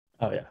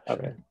Oh yeah, sure.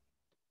 Okay.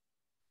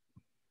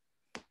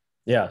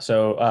 Yeah,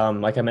 so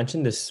like I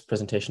mentioned, this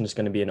presentation is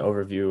going to be an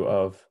overview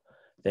of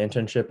the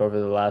internship over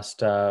the last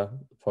 4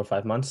 or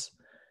 5 months.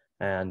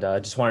 And I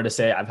just wanted to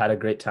say I've had a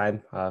great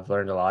time. I've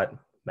learned a lot,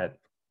 met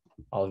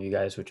all of you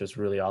guys, which was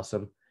really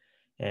awesome.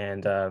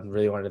 And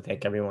really wanted to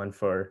thank everyone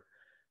for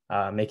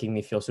making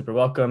me feel super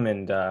welcome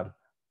and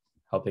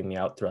helping me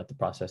out throughout the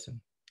process and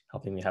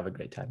helping me have a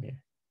great time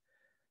here.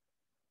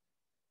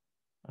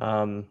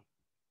 Um,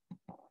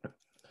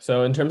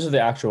 So in terms of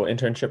the actual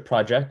internship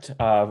project,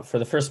 for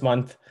the first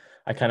month,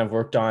 I kind of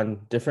worked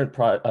on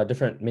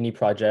different mini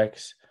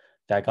projects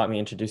that got me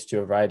introduced to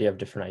a variety of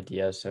different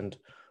ideas. And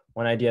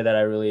one idea that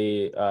I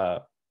really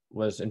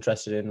was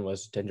interested in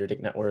was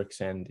dendritic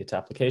networks and its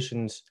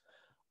applications.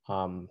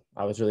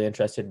 I was really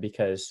interested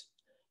because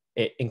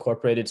it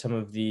incorporated some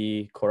of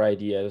the core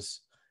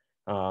ideas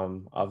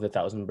of the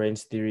thousand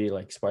brains theory,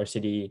 like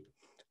sparsity,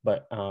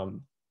 but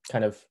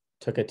kind of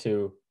took it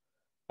to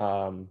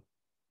um,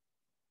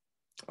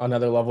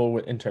 another level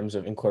in terms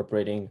of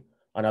incorporating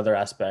another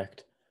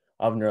aspect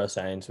of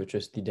neuroscience, which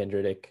is the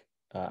dendritic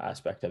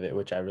aspect of it,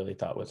 which I really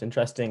thought was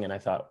interesting and I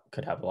thought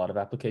could have a lot of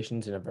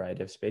applications in a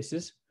variety of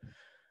spaces.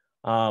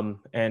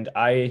 And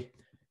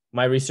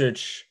my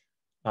research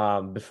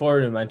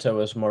before Numenta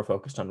was more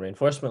focused on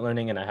reinforcement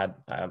learning, and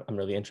I'm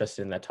really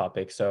interested in that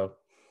topic. So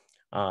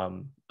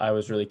I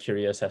was really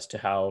curious as to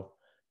how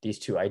these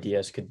two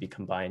ideas could be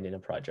combined in a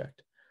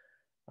project.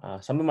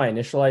 Some of my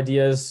initial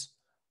ideas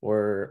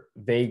were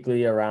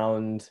vaguely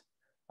around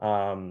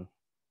um,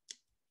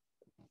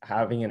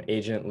 having an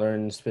agent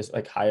learn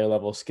like higher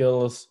level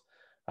skills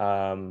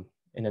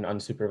in an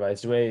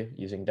unsupervised way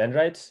using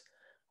dendrites.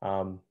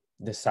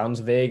 This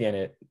sounds vague, and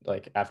it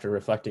like after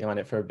reflecting on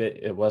it for a bit,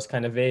 it was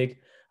kind of vague.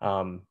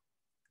 Um,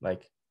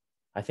 like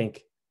I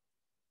think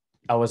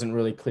I wasn't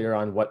really clear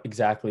on what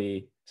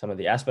exactly some of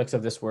the aspects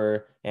of this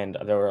were, and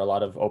there were a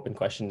lot of open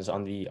questions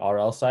on the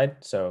RL side.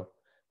 So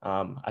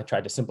I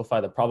tried to simplify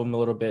the problem a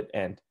little bit,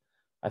 and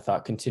I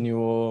thought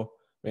continual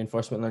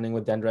reinforcement learning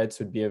with dendrites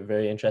would be a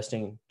very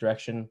interesting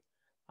direction,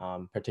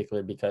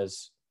 particularly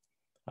because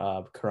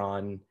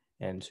Karan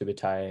and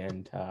Subutai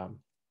and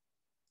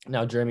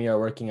now Jeremy are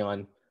working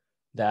on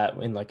that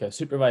in like a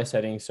supervised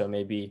setting. So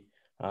maybe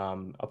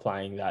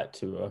applying that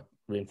to a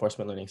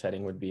reinforcement learning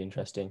setting would be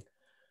interesting.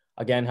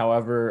 Again,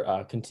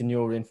 however,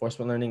 continual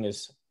reinforcement learning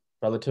is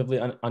relatively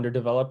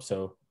underdeveloped.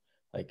 So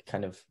like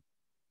kind of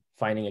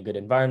finding a good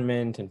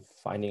environment and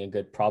finding a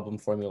good problem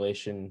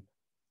formulation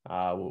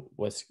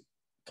was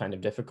kind of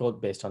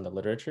difficult based on the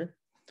literature.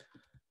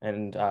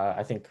 And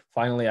I think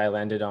finally I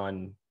landed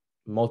on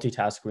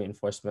multitask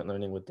reinforcement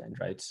learning with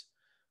dendrites,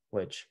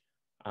 which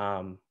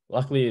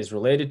luckily is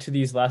related to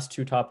these last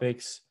two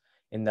topics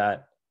in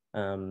that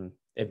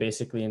it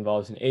basically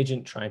involves an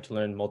agent trying to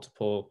learn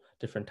multiple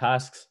different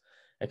tasks,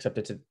 except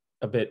it's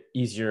a bit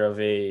easier of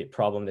a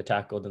problem to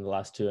tackle than the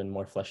last two and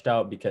more fleshed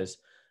out because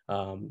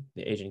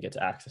the agent gets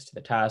access to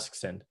the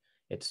tasks and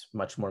it's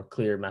much more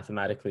clear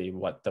mathematically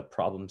what the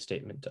problem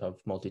statement of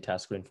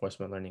multitask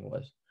reinforcement learning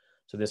was.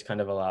 So this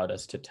kind of allowed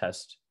us to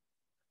test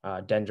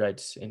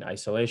dendrites in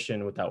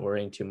isolation without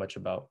worrying too much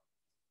about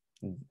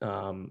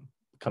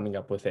coming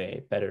up with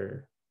a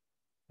better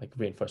like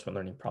reinforcement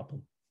learning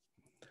problem.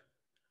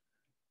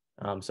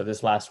 So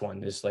this last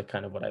one is like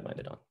kind of what I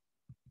landed on.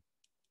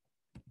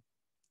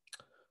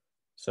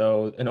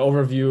 So an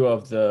overview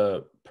of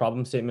the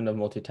problem statement of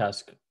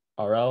multitask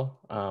RL.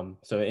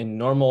 So in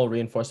normal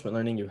reinforcement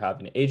learning, you have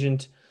an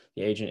agent.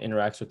 The agent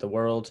interacts with the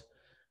world.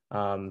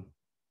 The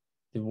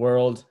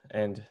world,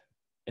 and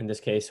in this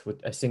case,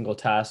 with a single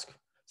task,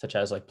 such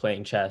as like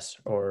playing chess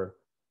or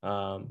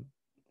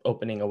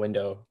opening a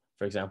window,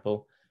 for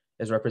example,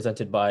 is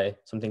represented by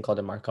something called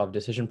a Markov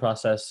decision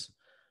process,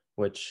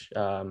 which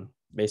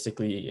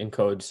basically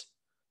encodes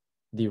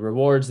the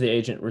rewards the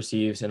agent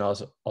receives and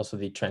also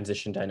the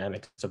transition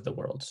dynamics of the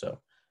world. So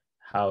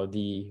how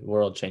the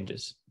world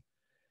changes.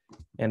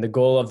 And the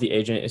goal of the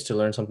agent is to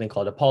learn something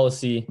called a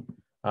policy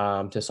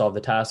to solve the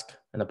task.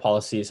 And a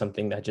policy is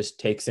something that just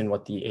takes in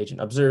what the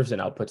agent observes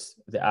and outputs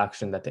the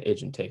action that the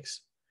agent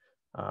takes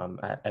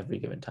at every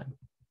given time.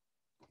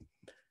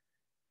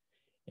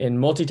 In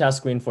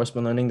multitask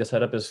reinforcement learning, the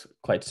setup is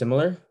quite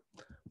similar,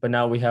 but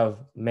now we have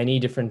many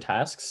different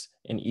tasks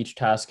and each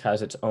task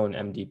has its own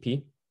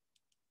MDP.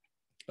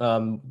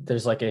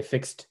 There's like a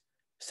fixed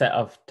set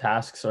of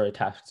tasks or a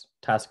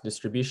task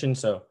distribution.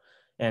 So,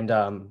 and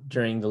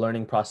during the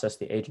learning process,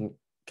 the agent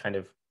kind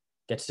of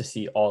gets to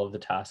see all of the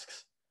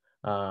tasks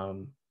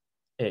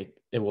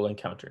it will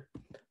encounter.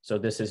 So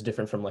this is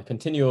different from like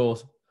continual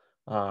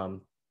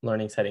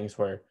learning settings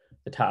where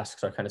the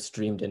tasks are kind of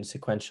streamed in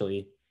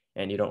sequentially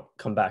and you don't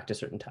come back to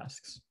certain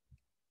tasks.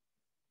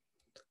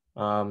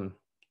 And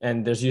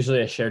there's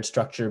usually a shared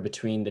structure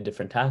between the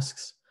different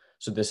tasks.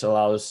 So this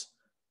allows,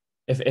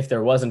 if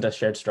there wasn't a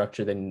shared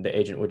structure, then the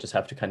agent would just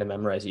have to kind of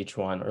memorize each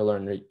one or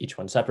learn each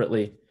one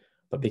separately.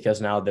 But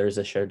because now there's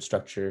a shared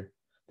structure,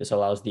 this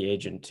allows the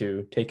agent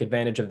to take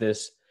advantage of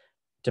this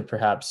to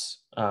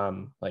perhaps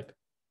like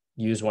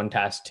use one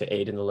task to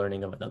aid in the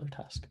learning of another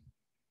task.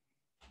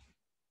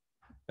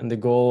 And the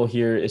goal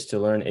here is to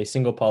learn a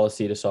single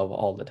policy to solve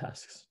all the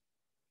tasks.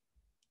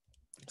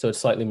 So it's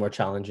slightly more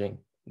challenging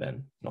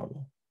than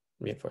normal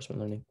reinforcement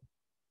learning.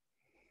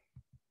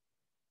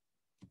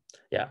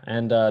 Yeah,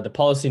 and the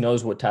policy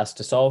knows what task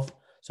to solve.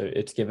 So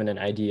it's given an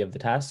ID of the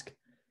task.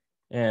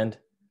 And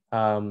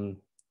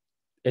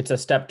it's a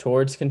step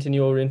towards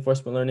continual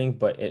reinforcement learning,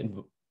 but it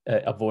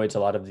avoids a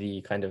lot of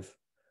the kind of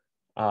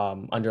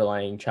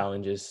underlying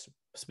challenges,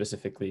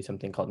 specifically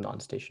something called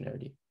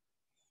non-stationarity.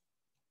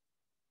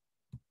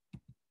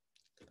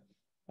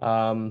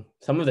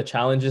 Some of the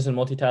challenges in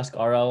multitask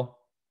RL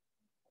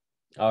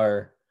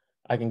are,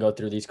 I can go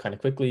through these kind of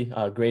quickly.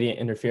 Gradient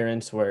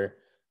interference, where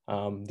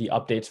the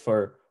updates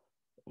for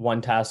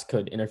one task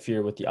could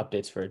interfere with the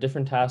updates for a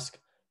different task,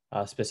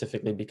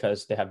 specifically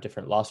because they have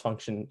different loss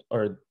functions,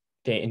 or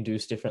they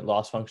induce different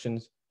loss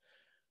functions.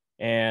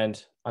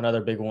 And another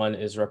big one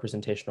is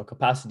representational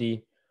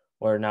capacity,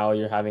 where now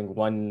you're having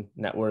one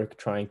network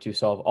trying to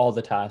solve all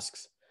the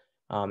tasks,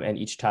 and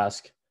each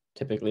task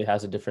typically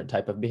has a different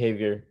type of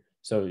behavior.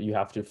 So you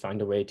have to find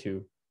a way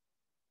to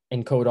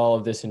encode all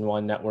of this in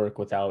one network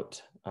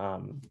without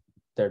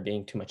there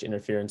being too much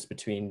interference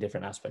between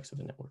different aspects of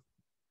the network.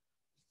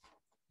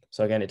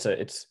 So again, it's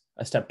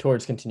a step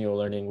towards continual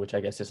learning, which I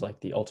guess is like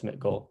the ultimate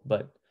goal,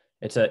 but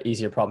it's an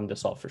easier problem to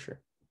solve for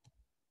sure.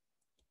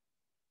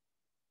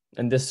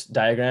 And this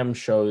diagram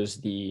shows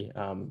the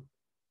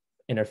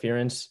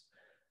interference.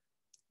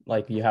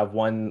 Like you have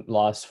one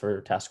loss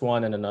for task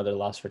one and another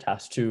loss for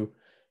task two.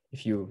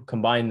 If you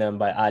combine them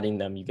by adding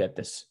them, you get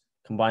this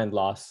combined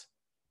loss.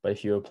 But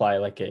if you apply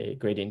like a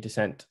gradient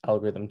descent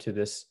algorithm to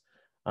this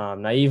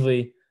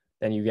naively,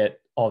 then you get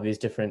all these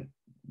different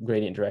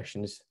gradient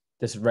directions.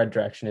 This red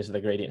direction is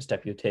the gradient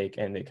step you take,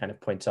 and it kind of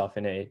points off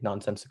in a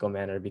nonsensical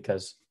manner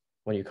because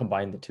when you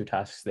combine the two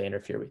tasks, they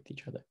interfere with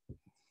each other.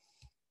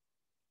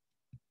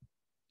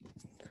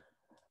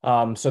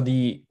 So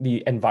the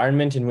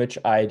environment in which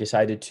I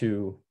decided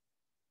to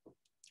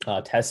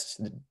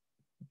test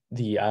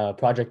the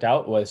project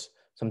out was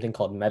something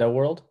called Meta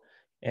World.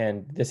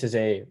 And this is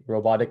a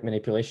robotic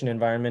manipulation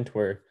environment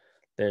where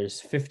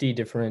there's 50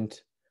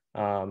 different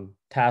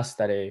tasks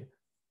that a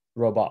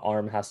robot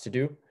arm has to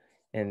do.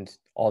 And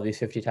all these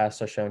 50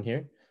 tasks are shown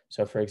here.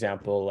 So for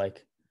example,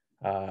 like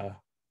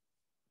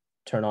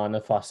turn on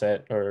a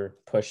faucet or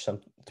push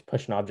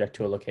an object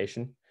to a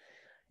location.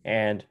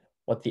 And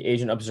what the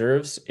agent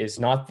observes is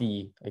not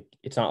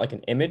it's not like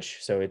an image.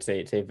 So it's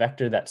a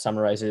vector that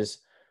summarizes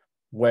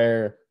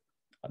where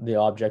the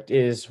object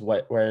is,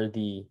 where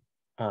the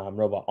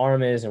robot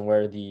arm is, and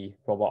where the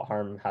robot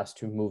arm has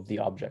to move the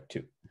object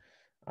to.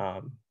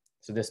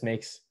 So this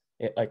makes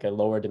it like a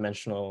lower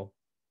dimensional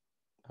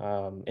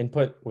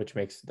input, which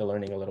makes the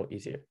learning a little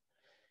easier.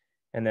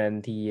 And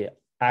then the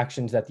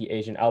actions that the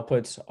agent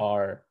outputs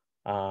are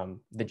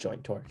the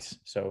joint torques.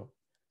 So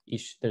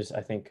there's,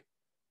 I think,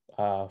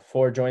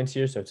 4 joints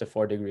here. So it's a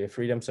 4 degree of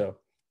freedom. So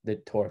the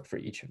torque for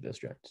each of those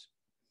joints.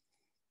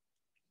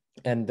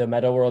 And the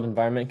Meta World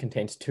environment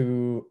contains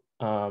 2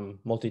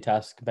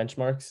 multitask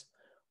benchmarks,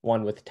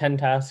 one with 10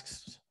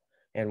 tasks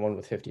and one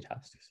with 50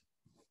 tasks.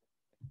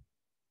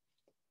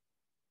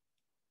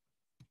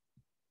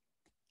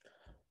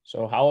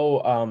 So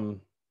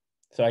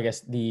so I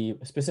guess the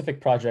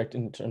specific project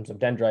in terms of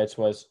dendrites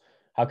was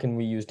how can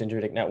we use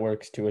dendritic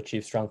networks to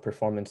achieve strong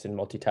performance in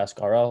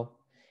multitask RL?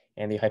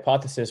 And the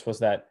hypothesis was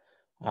that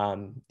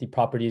the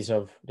properties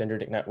of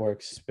dendritic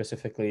networks,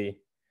 specifically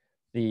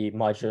the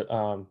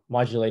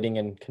modulating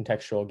and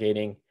contextual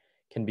gating,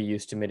 can be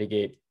used to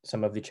mitigate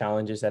some of the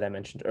challenges that I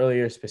mentioned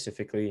earlier,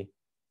 specifically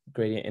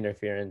gradient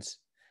interference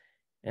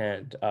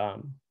and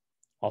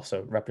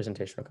also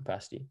representational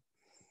capacity.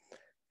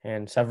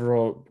 And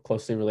several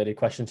closely related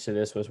questions to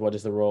this was, what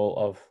is the role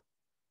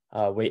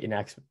of weight and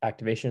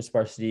activation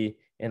sparsity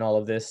in all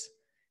of this?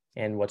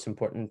 And what's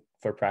important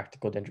for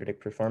practical dendritic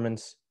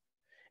performance?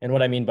 And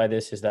what I mean by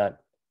this is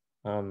that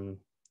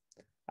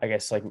I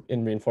guess like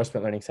in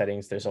reinforcement learning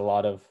settings, there's a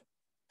lot of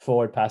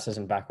forward passes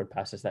and backward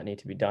passes that need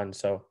to be done.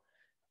 So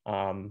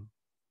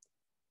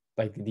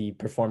like the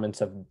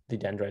performance of the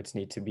dendrites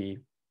need to be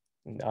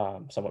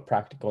somewhat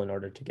practical in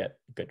order to get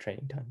good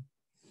training time.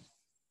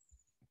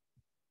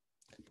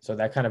 So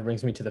that kind of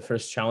brings me to the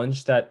first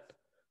challenge.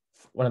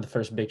 One of the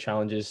first big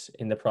challenges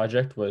in the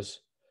project was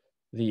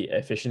the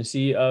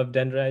efficiency of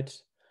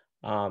dendrites.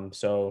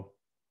 So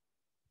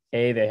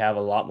they have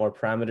a lot more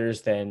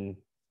parameters than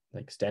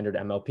like standard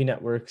MLP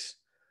networks.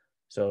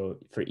 So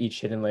for each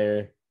hidden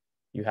layer,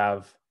 you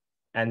have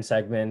n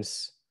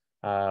segments,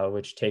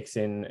 which takes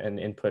in an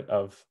input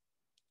of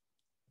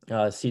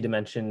c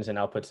dimensions and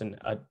outputs in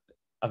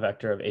a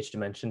vector of h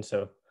dimensions.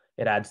 So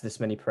it adds this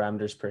many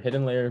parameters per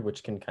hidden layer,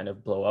 which can kind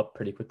of blow up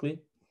pretty quickly.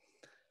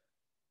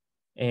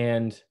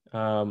 And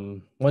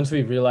once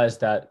we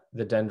realized that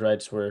the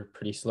dendrites were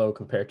pretty slow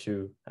compared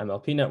to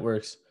MLP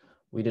networks,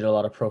 we did a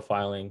lot of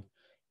profiling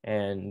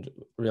and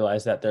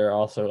realized that there are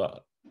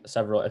also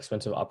several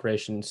expensive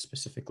operations,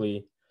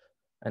 specifically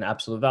an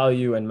absolute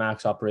value and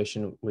max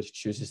operation, which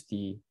chooses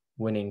the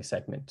winning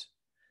segment.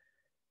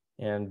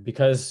 And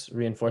because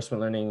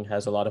reinforcement learning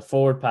has a lot of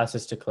forward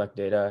passes to collect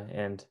data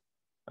and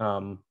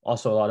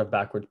also a lot of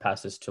backward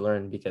passes to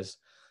learn because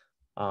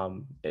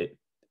it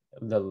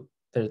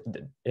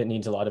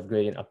needs a lot of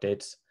gradient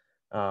updates,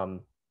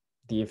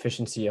 the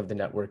efficiency of the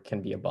network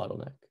can be a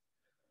bottleneck.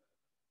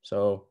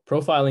 So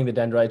profiling the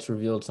dendrites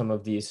revealed some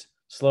of these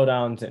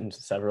slowdowns and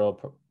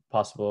several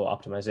possible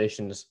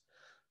optimizations.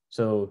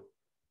 So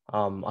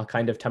a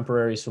kind of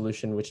temporary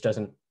solution which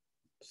doesn't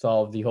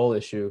solve the whole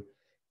issue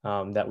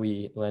that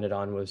we landed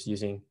on was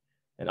using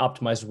an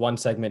optimized one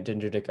segment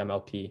dendritic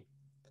MLP.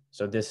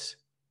 So this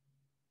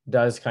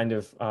does kind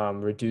of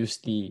reduce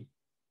the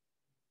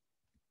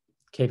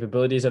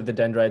capabilities of the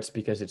dendrites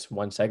because it's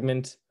one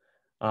segment,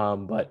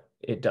 but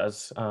it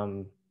does,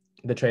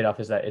 the trade-off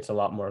is that it's a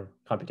lot more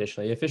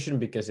computationally efficient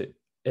because it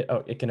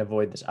can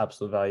avoid this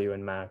absolute value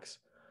and max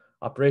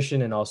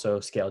operation and also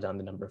scale down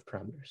the number of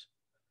parameters.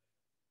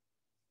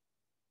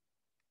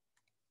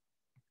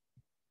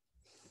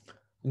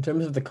 In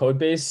terms of the code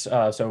base,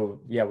 so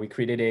yeah, we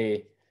created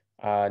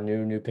a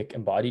new NuPick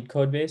embodied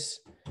code base,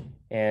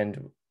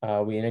 and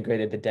we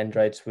integrated the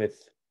dendrites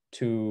with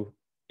two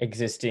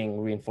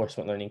existing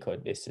reinforcement learning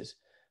code bases.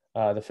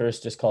 The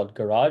first is called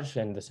Garage,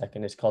 and the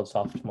second is called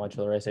Soft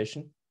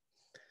Modularization.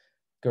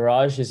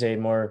 Garage is a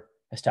more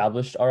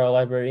established RL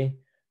library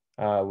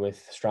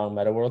with strong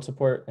meta world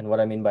support. And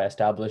what I mean by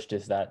established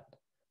is that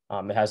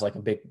it has like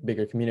a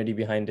bigger community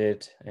behind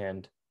it,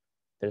 and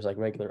there's like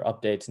regular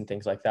updates and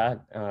things like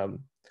that.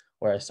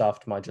 Whereas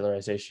soft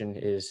modularization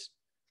is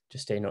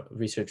just a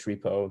research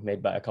repo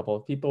made by a couple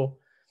of people.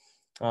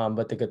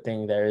 But the good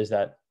thing there is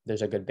that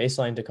there's a good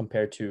baseline to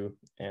compare to,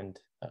 and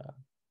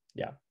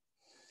the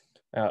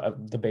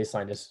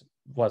baseline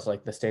was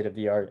like the state of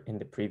the art in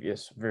the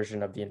previous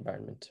version of the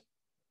environment.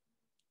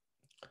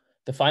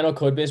 The final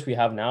code base we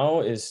have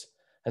now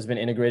has been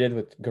integrated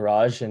with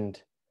Garage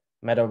and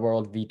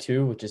MetaWorld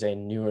v2, which is a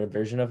newer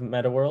version of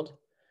MetaWorld,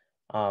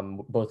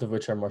 both of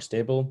which are more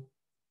stable.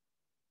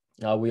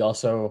 We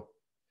also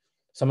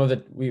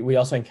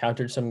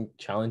encountered some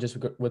challenges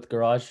with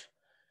Garage,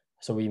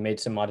 so we made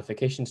some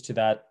modifications to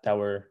that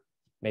were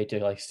made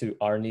to like suit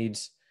our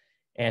needs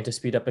and to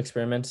speed up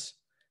experiments,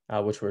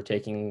 which were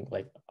taking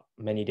like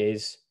many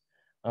days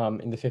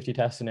in the 50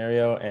 task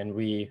scenario, and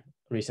we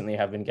recently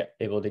have been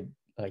able to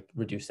like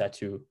reduce that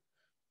to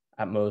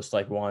at most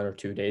like 1 or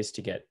 2 days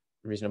to get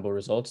reasonable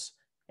results,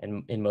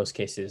 and in most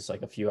cases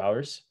like a few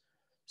hours.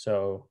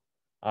 So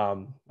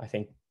I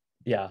think,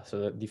 yeah,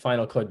 so the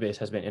final code base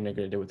has been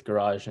integrated with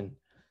Garage and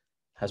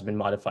has been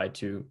modified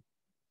to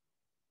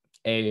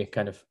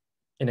kind of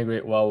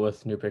integrate well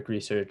with NuPick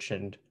research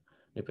and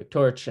NuPick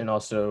Torch, and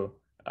also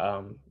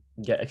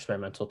get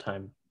experimental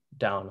time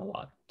down a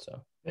lot.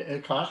 So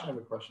Akash, I have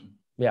a question.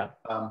 Yeah.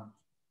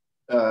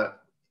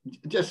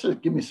 Just to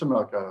give me some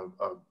like a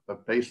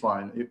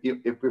baseline,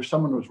 if there's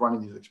someone who's running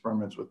these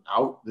experiments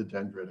without the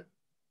dendritic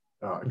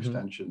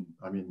extension,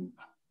 I mean,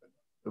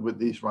 would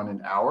these run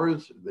in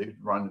hours? They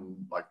run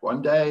in like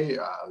 1 day,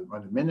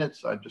 run in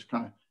minutes? I just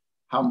kind of,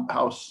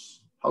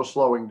 how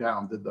slowing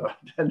down did the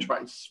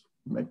dendrites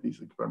make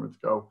these experiments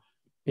go?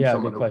 Yeah,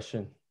 good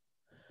question.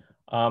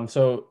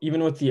 So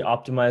even with the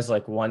optimized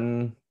like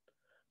one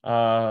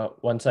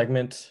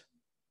segment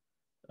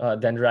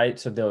dendrite,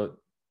 so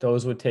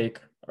those would take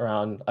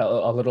around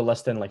a little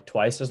less than like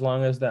twice as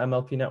long as the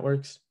MLP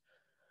networks.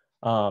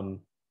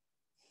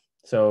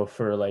 So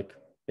for like,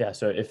 yeah,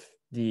 so if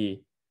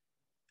the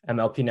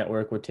MLP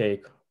network would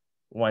take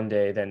 1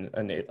 day, then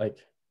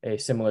a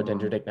similar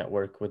dendritic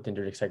network with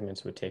dendritic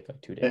segments would take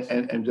like 2 days.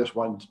 And just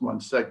one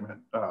segment,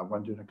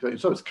 one dendritic.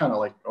 So it's kind of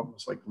like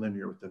almost like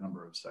linear with the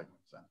number of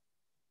segments then.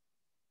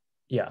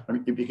 Yeah. I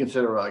mean, if you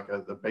consider like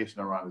the base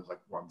neuron is like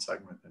one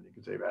segment, then you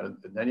can say that, and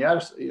then you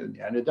add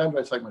and the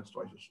dendrite segment is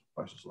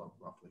twice as long,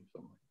 roughly.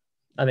 Something.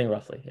 I think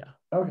roughly, yeah.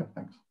 Okay,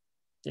 thanks.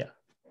 Yeah.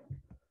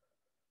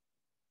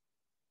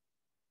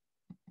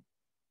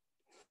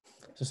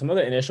 So some of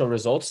the initial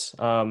results.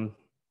 So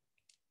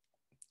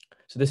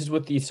this is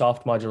with the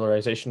soft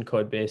modularization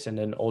code base and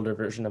an older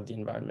version of the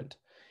environment.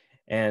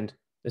 And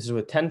this is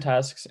with 10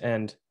 tasks,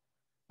 and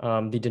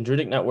the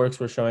dendritic networks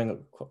were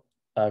showing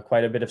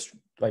quite a bit of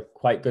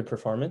quite good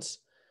performance.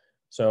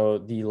 So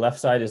the left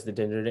side is the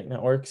dendritic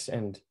networks,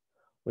 and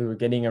we were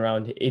getting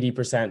around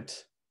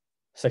 80%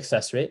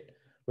 success rate,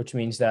 which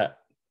means that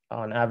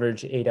on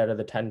average, 8 out of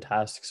the 10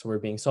 tasks were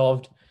being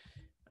solved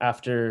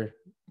after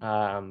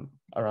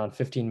around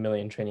 15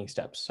 million training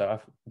steps. So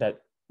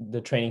that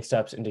the training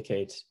steps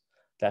indicates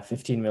that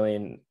 15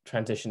 million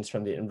transitions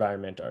from the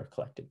environment are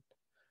collected.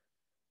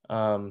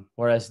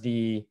 Whereas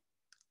the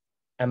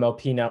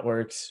MLP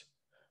networks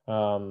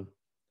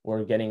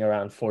were getting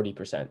around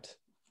 40%,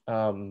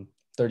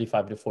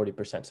 35 to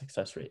 40%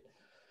 success rate.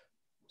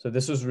 So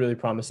this was really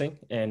promising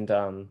and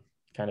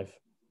kind of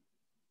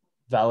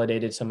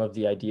validated some of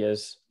the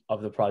ideas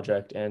of the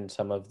project and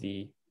some of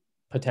the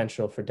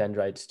potential for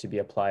dendrites to be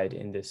applied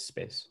in this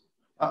space.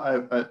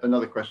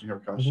 Another question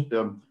here, Akash.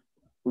 Mm-hmm.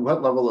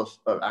 What level of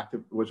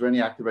was there any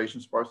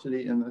activation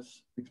sparsity in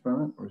this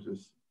experiment, or is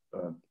this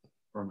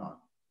or not?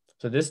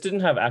 So this didn't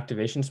have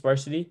activation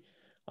sparsity,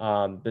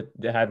 but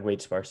they had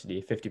weight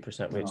sparsity,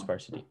 50% weight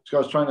sparsity. So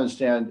I was trying to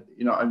understand,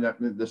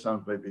 this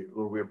sounds maybe a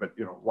little weird, but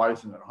why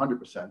isn't it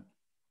 100%?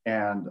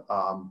 And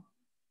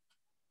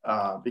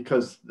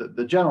because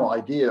the general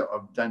idea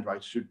of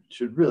dendrites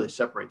should really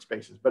separate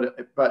spaces, but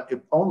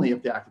if only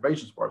if the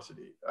activation is sparse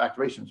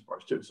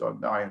too. So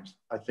now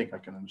I think I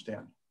can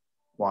understand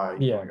why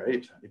you only got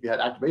 80%. If you had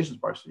activation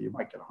sparsity, you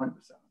might get 100% on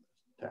this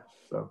test.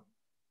 So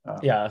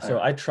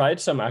so I tried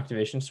some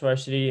activation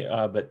sparsity,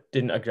 but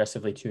didn't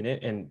aggressively tune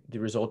it, and the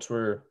results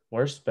were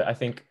worse. But I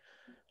think,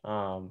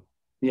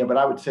 but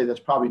I would say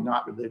that's probably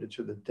not related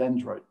to the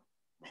dendrite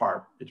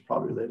part. It's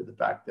probably related to the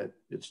fact that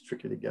it's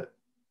tricky to get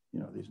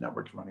these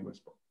networks running with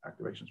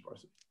activation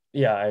sparsity.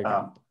 Yeah, I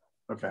agree.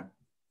 Okay.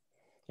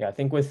 Yeah, I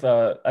think with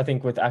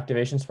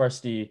activation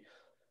sparsity,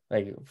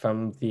 like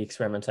from the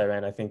experiments I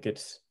ran, I think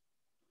it's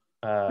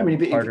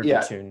harder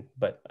to tune,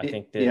 but I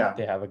think they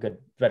have a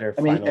better.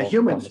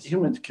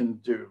 Humans can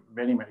do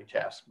many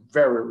tasks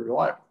very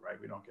reliably, right?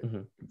 We don't get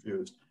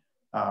confused.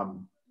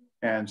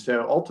 And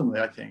so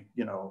ultimately, I think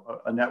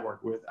a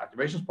network with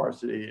activation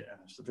sparsity and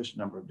a sufficient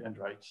number of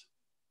dendrites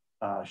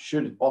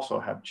should also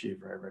have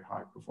achieved very, very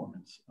high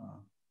performance.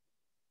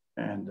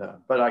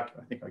 But I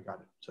think I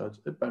got it.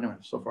 But anyway,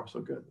 so far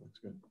so good. Looks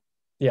good.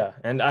 Yeah,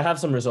 and I have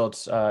some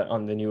results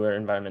on the newer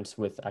environments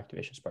with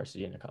activation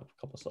sparsity in a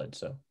couple slides.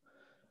 So,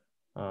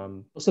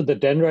 also the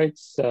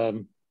dendrites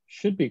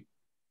should be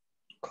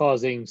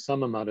causing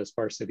some amount of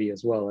sparsity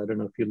as well. I don't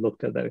know if you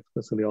looked at that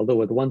explicitly, although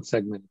with one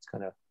segment, it's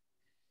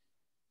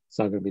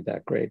not going to be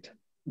that great.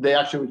 They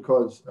actually would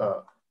cause.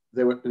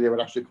 They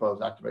would actually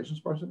cause activation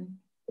sparsity.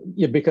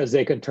 Yeah, because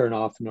they can turn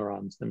off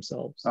neurons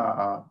themselves.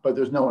 But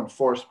there's no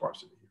enforced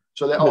sparsity.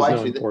 So there's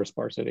no enforced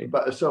sparsity.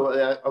 But so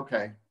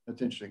okay,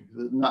 that's interesting.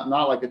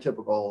 Not like a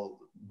typical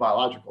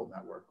biological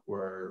network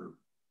where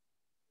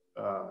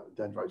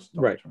dendrites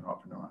don't turn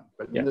off a neuron.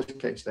 But in this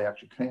case, they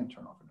actually can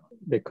turn off a neuron.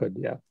 They could,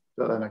 yeah.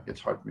 So then it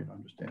gets hard for me to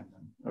understand.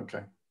 Then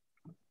okay.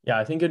 Yeah,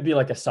 I think it'd be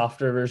like a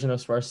softer version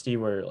of sparsity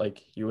where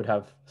like you would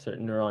have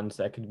certain neurons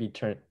that could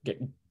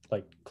get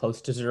like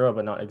close to zero,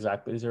 but not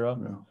exactly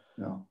zero.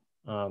 Yeah.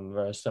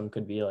 Whereas some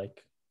could be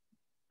like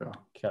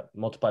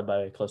multiplied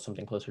by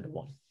something closer to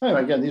 1.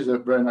 Anyway, again, these are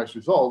very nice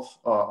results.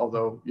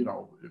 Although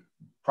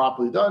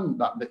properly done,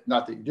 not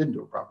that you didn't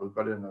do it properly,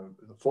 but in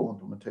the full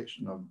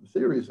implementation of the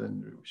theories,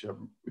 and we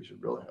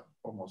should really have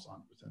almost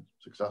 100%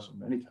 success in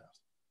many tasks.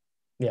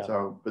 Yeah.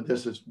 So, but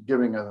this is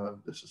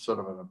sort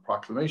of an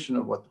approximation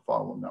of what the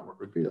follow-up network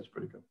would be. That's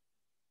pretty good.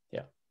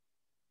 Yeah.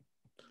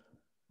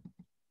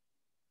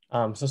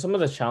 So some of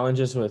the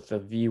challenges with the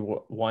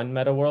V1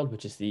 meta world,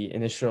 which is the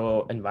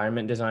initial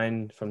environment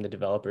design from the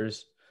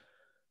developers,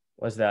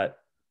 was that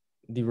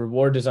the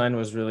reward design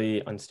was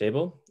really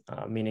unstable,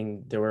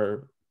 meaning the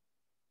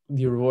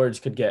rewards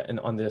could get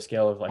on the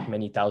scale of like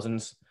many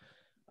thousands,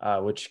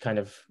 which kind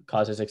of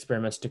causes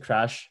experiments to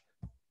crash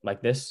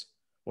like this,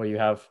 where you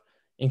have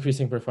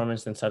increasing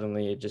performance, then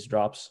suddenly it just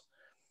drops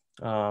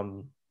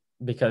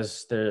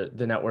because the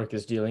network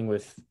is dealing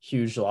with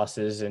huge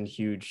losses and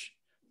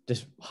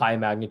just high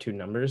magnitude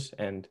numbers,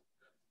 and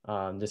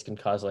this can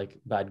cause like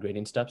bad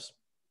grading steps.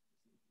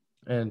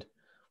 And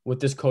with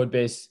this code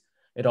base,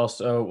 it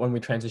also, when we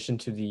transitioned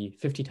to the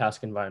 50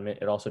 task environment,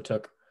 it also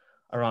took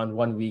around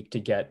 1 week to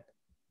get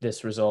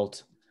this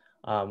result,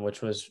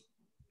 which was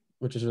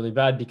really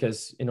bad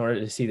because in order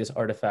to see this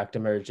artifact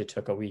emerge, it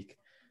took a week.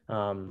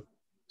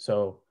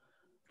 So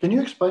can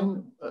you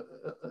explain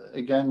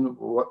again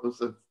what was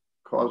the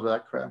cause of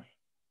that crash?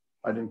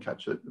 I didn't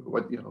catch it.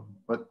 What do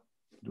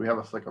we have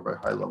a very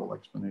high level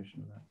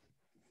explanation of that?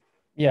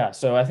 Yeah,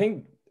 so I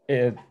think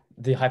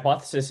the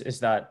hypothesis is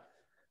that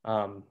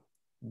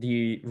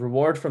the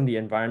reward from the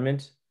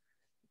environment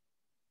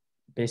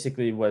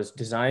basically was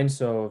designed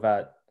so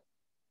that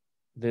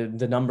the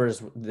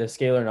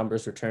scalar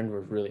numbers returned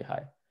were really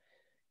high.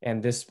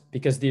 And this,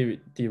 because the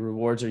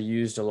rewards are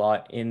used a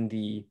lot in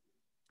the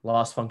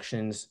loss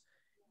functions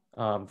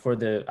for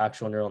the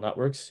actual neural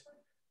networks,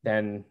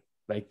 then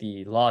like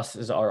the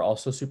losses are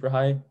also super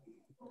high.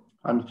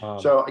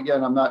 So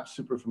again, I'm not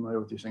super familiar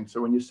with these things.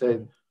 So when you say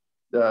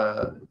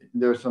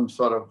there's some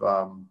sort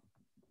of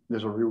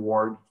there's a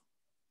reward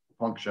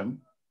function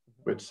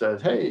which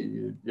says, hey,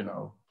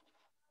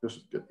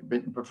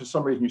 but for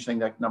some reason you're saying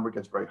that number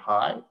gets very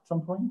high at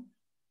some point.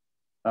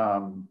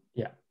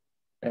 Yeah.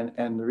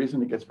 And the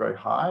reason it gets very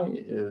high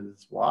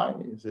is why?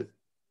 Is it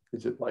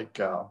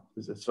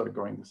sort of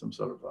going to some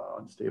sort of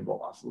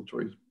unstable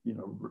oscillatory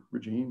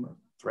regime or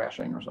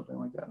thrashing or something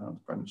like that? I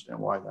don't understand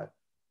why that.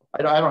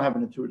 I don't have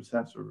an intuitive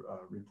sense or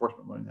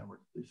reinforcement learning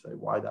network to say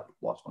why that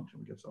loss function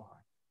would get so high.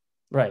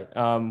 Right.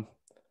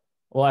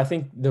 Well, I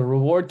think the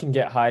reward can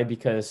get high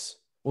because,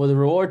 the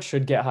reward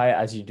should get high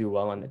as you do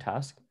well on the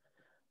task.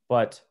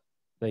 But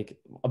like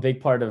a big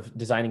part of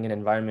designing an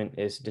environment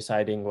is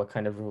deciding what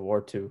kind of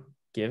reward to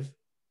give.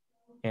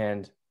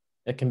 And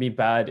it can be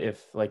bad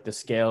if like the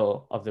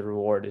scale of the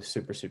reward is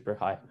super, super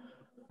high.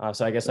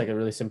 So I guess like a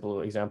really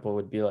simple example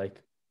would be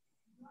like,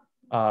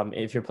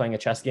 if you're playing a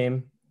chess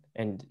game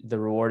and the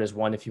reward is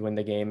 1 if you win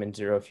the game and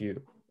 0 if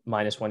you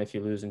 -1 if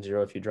you lose and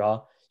 0 if you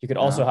draw. You could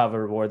also have a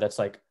reward that's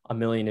like 1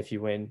 million if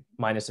you win,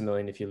 -1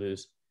 million if you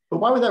lose. But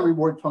why would that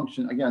reward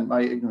function, again,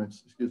 my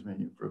ignorance, excuse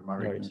me for my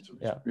ignorance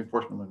of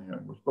reinforcement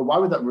learning, but why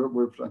would that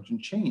reward function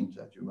change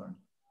as you learn?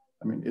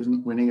 I mean,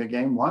 isn't winning a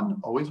game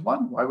always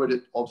one? Why would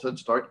it all of a sudden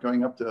start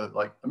going up to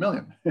like 1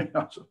 million?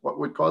 So what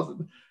would cause it?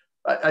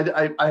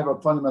 I have a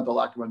fundamental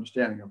lack of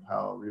understanding of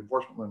how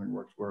reinforcement learning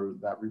works, where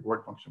that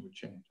reward function would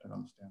change. I don't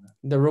understand that.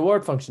 The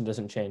reward function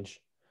doesn't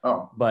change.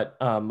 Oh, but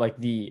like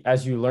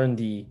as you learn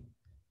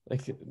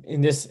like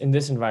in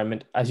this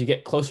environment, as you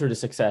get closer to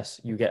success,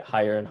 you get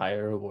higher and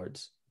higher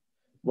rewards.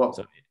 Well,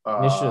 so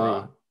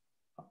initially,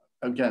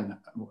 again,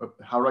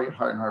 how do I get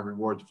higher and higher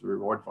rewards if the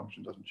reward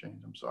function doesn't change?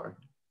 I'm sorry.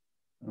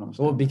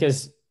 Well,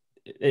 because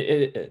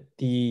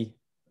the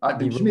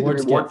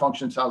reward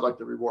function sounds like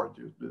the reward,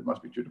 dude. It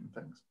must be two different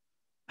things.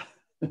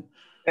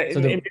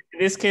 In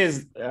this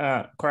case,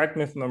 correct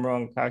me if I'm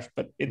wrong, Akash,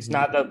 but it's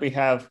not that we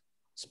have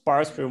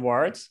sparse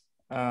rewards.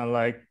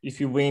 Like if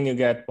you win, you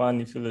get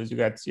 1. If you lose, you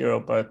get 0.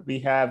 But we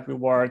have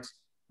rewards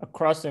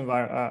across the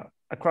environment,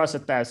 across the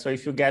task. So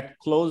if you get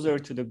closer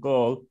to the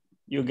goal,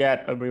 you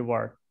get a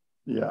reward.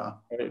 Yeah.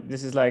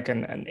 This is like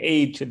an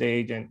aid to the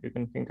agent. You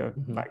can think of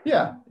like.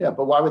 Yeah.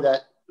 But why would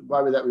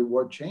that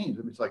reward change?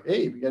 I mean, it's like,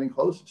 hey, if you're getting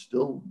close, it's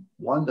still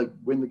 1 to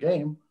win the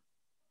game.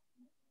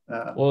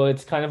 Well,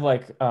 it's kind of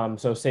like,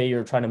 so say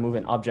you're trying to move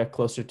an object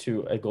closer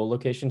to a goal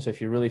location. So if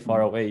you're really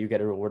far away, you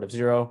get a reward of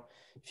 0.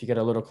 If you get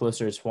a little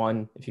closer, it's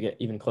 1. If you get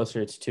even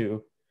closer, it's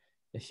 2.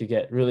 If you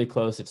get really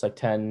close, it's like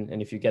 10.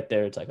 And if you get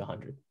there, it's like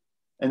 100.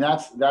 And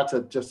that's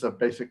just a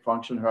basic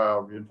function of how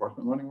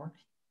reinforcement learning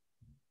works?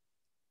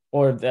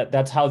 Or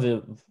that's how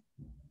the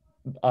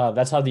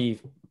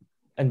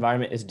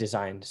environment is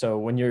designed. So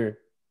when you're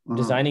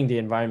designing the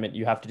environment,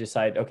 you have to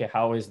decide, okay,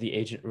 how is the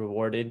agent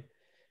rewarded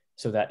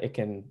so that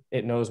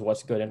it knows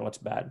what's good and what's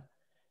bad.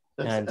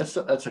 That's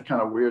a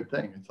kind of weird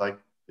thing. It's like,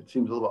 it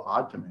seems a little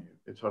odd to me.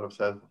 It sort of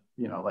says,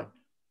 like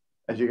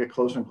as you get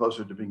closer and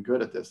closer to being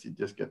good at this, you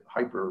just get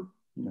hyper,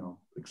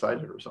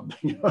 excited or something.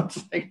 It's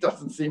like, it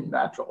doesn't seem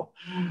natural.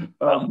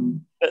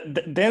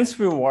 The dense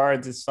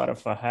rewards is sort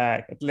of a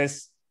hack. At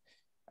least,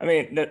 I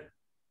mean,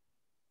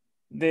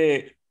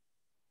 the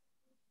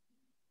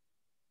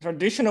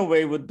traditional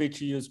way would be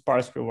to use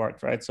sparse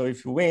rewards, right? So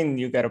if you win,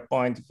 you get a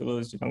point. If you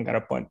lose, you don't get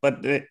a point.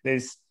 But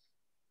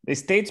the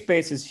state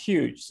space is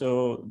huge,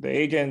 so the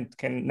agent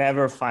can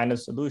never find a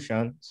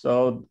solution.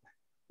 So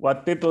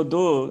what people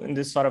do in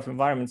this sort of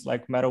environments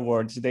like meta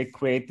worlds, they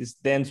create these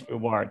dense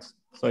rewards.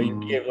 So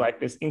you give like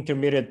this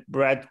intermediate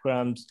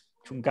breadcrumbs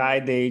to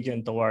guide the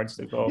agent towards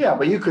the goal. Yeah,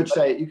 but you could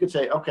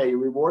say, okay, your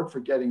reward for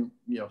getting,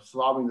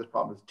 solving this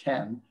problem is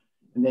 10.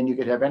 And then you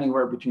could have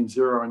anywhere between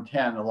 0 and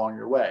 10 along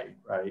your way,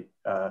 right?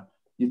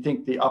 You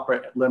think the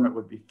upper limit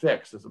would be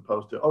fixed as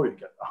opposed to, you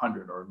get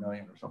 100 or 1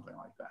 million or something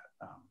like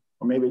that.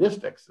 Or maybe it is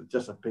fixed. It's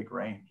just a big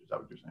range. Is that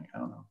what you're saying? I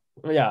don't know.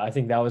 Yeah, I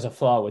think that was a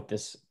flaw with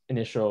this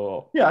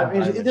initial. Yeah, I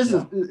mean, this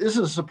is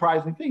a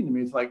surprising thing to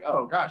me. It's like,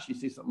 oh gosh, you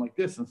see something like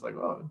this, and it's like,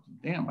 oh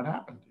damn, what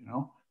happened?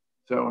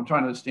 So I'm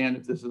trying to understand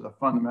if this is a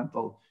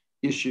fundamental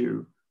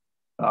issue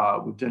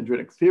with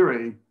dendritic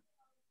theory,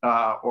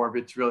 or if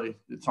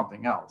it's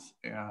something else.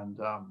 And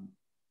I'm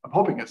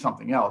hoping it's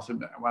something else.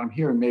 And what I'm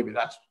hearing, maybe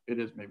it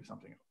is maybe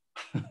something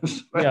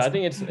else. Yeah, I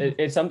think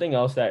it's something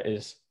else that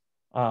is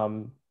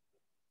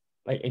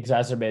like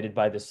exacerbated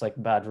by this like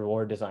bad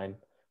reward design,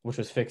 which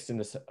was fixed in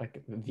this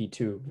like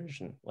V2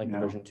 version, like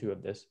version 2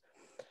 of this.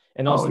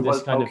 And also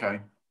this kind of.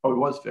 Oh, it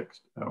was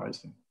fixed. Oh, I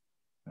see.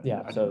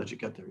 Yeah. I didn't let you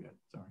get there yet.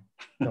 Sorry.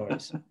 No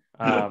worries.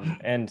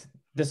 And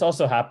this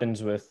also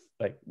happens with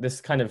like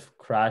this kind of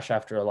crash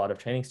after a lot of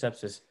training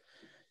steps is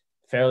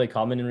fairly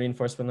common in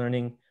reinforcement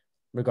learning,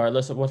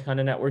 regardless of what kind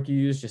of network you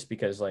use, just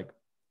because like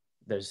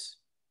there's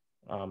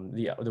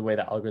the way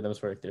that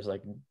algorithms work, there's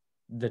like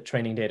the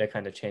training data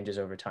kind of changes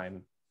over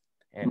time.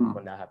 And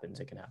when that happens,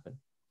 it can happen.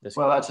 It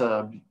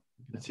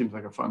seems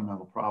like a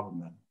fundamental problem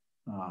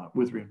then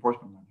with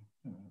reinforcement learning.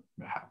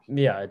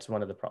 Yeah, it's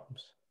one of the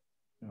problems.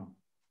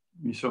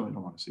 You certainly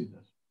don't want to see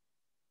this.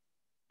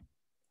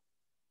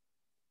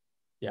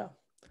 Yeah.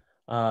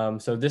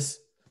 So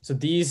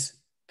these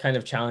kind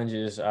of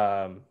challenges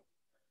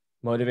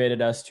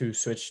motivated us to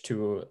switch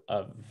to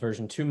a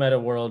version 2 meta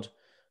world,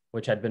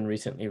 which had been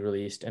recently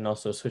released, and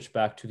also switch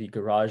back to the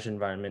Garage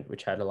environment,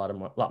 which had a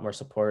lot more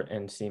support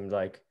and seemed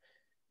like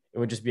it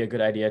would just be a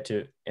good idea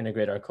to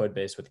integrate our code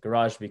base with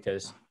Garage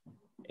because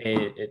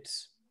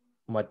it's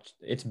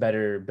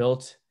better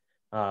built,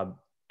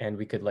 and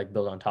we could like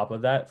build on top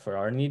of that for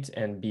our needs,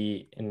 and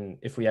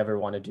if we ever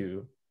want to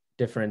do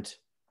different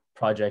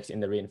projects in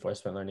the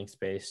reinforcement learning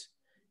space,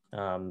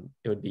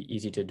 it would be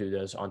easy to do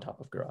those on top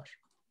of Garage.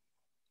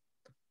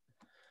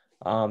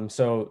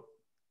 So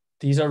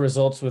these are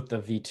results with the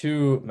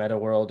V2 meta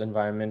world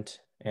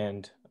environment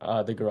and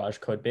the Garage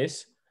code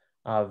base.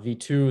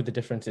 V2, the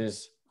difference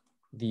is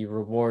the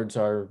rewards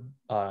are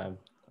on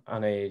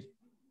a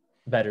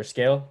better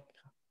scale,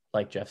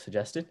 like Jeff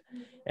suggested,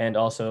 and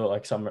also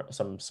like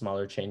some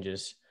smaller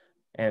changes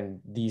And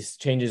these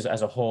changes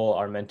as a whole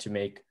are meant to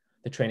make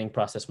the training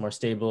process more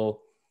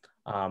stable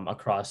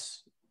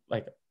across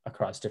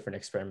different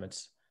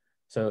experiments.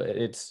 So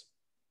it's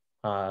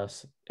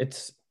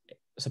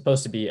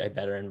supposed to be a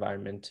better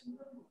environment,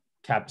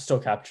 still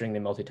capturing the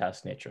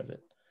multitask nature of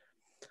it.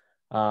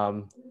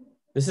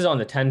 This is on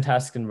the 10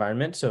 task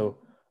environment. So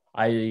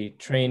I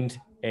trained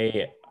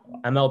a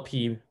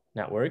MLP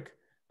network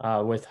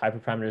with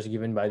hyperparameters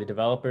given by the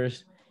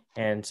developers.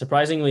 And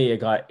surprisingly,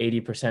 it got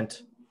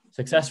 80%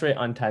 success rate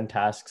on 10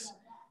 tasks.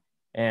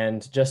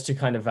 And just to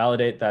kind of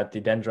validate that the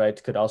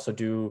dendrite could also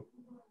do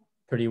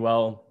pretty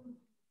well,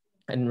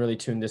 I didn't really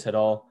tune this at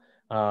all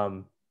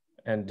and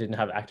didn't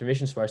have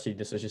activation sparsity.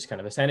 This was just kind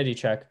of a sanity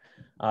check.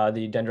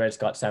 The dendrites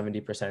got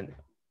 70%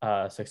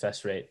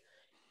 success rate.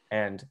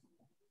 And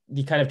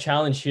the kind of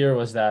challenge here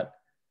was that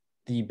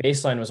the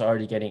baseline was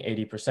already getting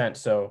 80%.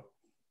 So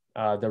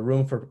the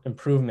room for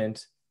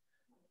improvement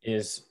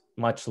is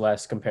much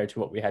less compared to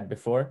what we had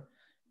before.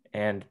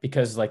 And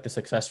because like the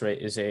success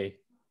rate is a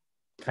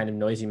kind of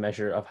noisy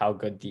measure of how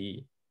good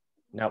the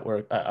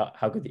network,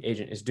 how good the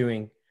agent is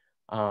doing,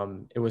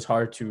 it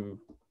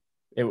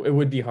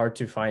would be hard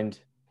to find,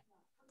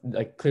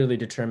 like clearly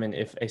determine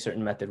if a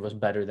certain method was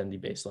better than the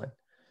baseline.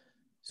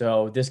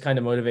 So this kind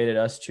of motivated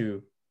us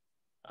to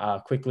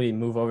quickly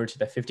move over to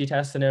the 50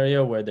 task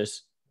scenario where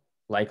there's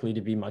likely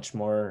to be much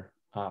more.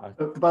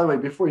 By the way,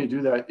 before you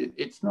do that,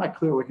 it's not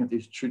clear looking at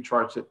these two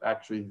charts that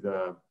actually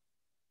the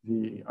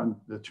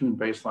tuned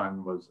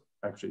baseline was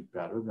actually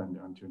better than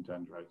the untuned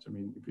dendrites. I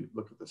mean, if you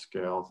look at the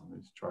scales in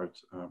these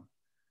charts,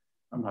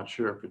 I'm not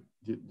sure if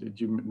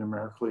did you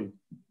numerically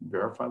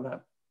verify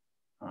that?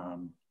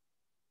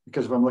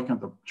 Because if I'm looking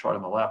at the chart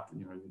on the left,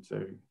 you know, you'd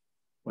say,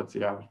 what's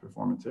the average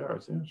performance there?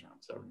 I'd say it's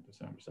around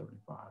 70% or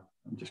 75.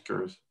 I'm just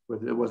curious,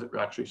 was it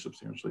actually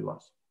substantially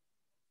less?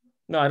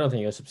 No, I don't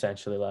think it was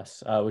substantially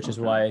less, which is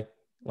why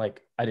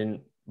like I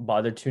didn't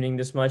bother tuning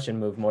this much and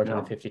move more to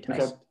the 50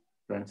 task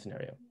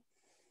scenario.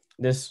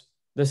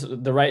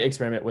 The right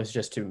experiment was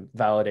just to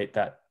validate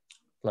that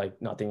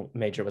like nothing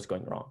major was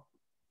going wrong.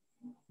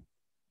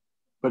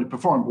 But it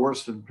performed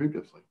worse than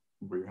previously,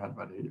 where you had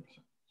about 80%.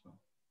 So.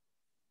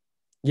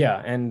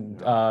 Yeah, and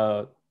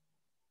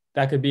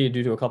that could be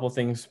due to a couple of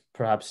things,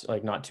 perhaps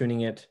like not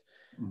tuning it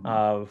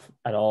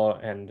at all,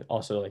 and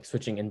also like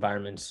switching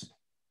environments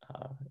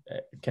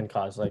can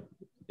cause like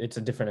it's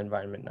a different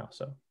environment now.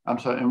 So I'm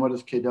sorry, and what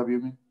does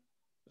KW mean?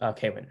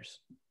 K-winners.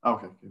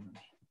 Okay, K-winners.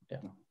 Yeah.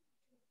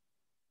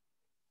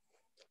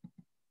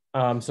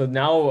 So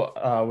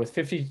now with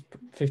 50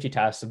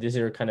 tasks, so these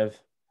are kind of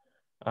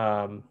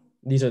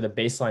these are the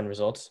baseline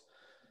results.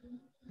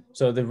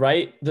 So the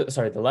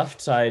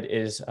left side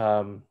is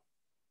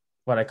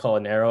what I call a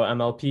narrow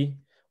MLP,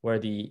 where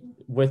the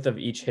width of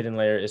each hidden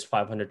layer is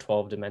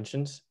 512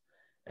 dimensions.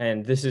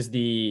 And this is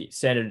the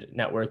standard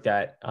network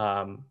that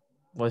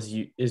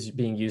is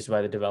being used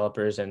by the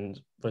developers and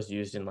was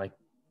used in like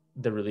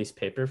the release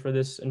paper for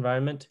this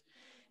environment.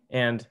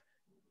 And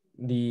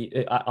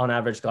it on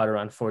average got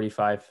around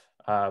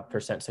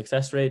 45%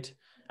 success rate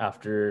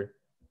after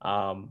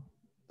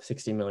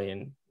 60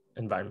 million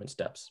environment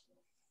steps,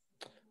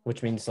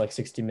 which means like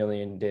 60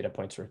 million data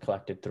points were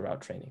collected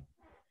throughout training.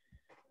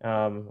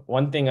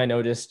 One thing I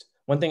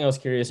was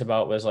curious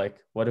about was like,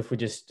 what if we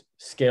just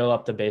scale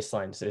up the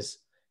baselines?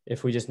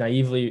 If we just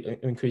naively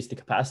increase the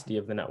capacity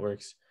of the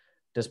networks,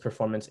 does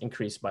performance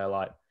increase by a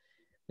lot?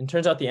 And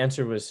turns out the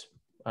answer was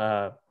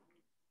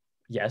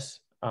yes.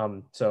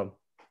 So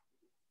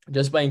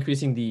just by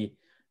increasing the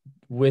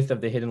width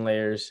of the hidden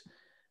layers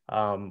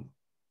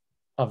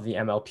of the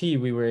MLP,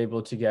 we were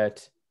able to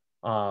get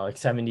like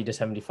 70 to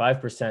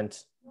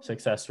 75%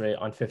 success rate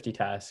on 50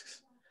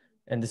 tasks.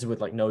 And this is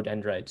with like no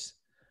dendrites.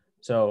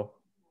 So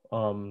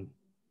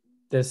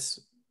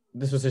this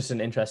was just an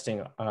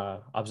interesting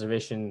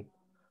observation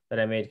that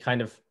I made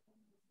kind of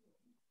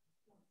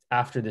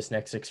after this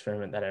next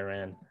experiment that I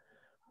ran,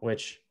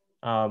 which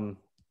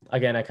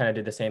again, I kind of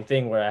did the same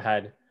thing where I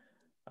had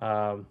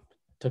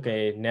took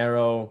a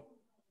narrow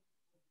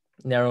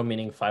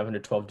meaning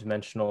 512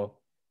 dimensional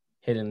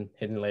hidden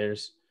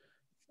layers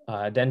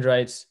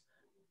dendrites.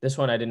 This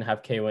one I didn't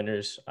have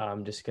K-winners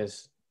just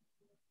because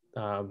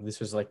this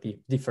was like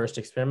the first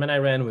experiment I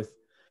ran with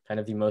kind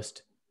of the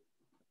most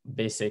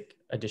basic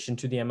addition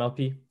to the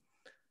MLP,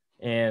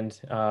 and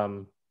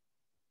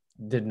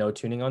did no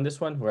tuning on this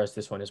one, whereas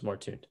this one is more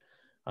tuned.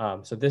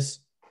 So this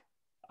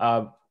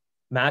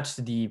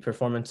matched the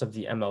performance of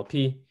the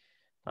MLP.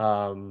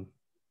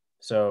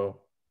 So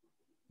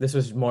this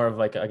was more of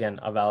like, again,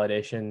 a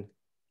validation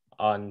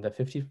on the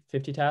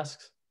 50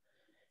 tasks.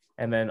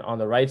 And then on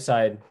the right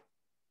side,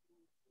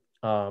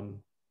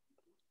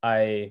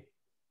 I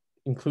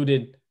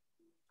included,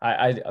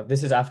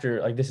 this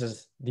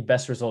is the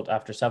best result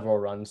after several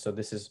runs. So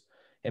this is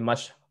a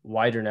much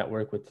wider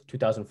network with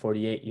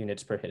 2048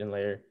 units per hidden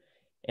layer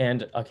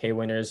and a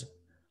K-winners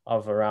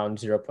of around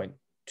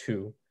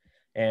 0.2.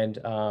 And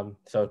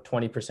so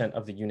 20%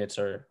 of the units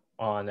are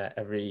on at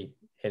every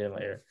hidden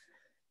layer.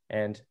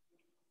 And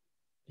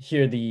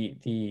here the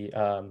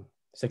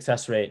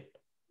success rate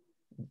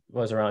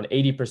was around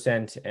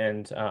 80%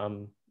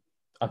 and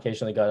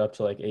occasionally got up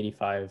to like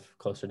 85,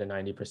 closer to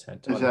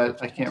 90%. Is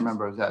that, I can't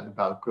remember, is that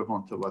about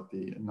equivalent to what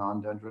the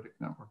non-dendritic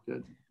network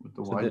did with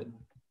the wide?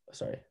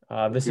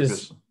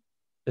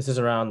 This is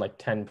around like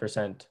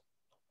 10%.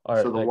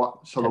 Or so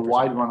the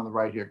wide one on the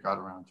right here got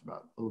around to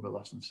about a little bit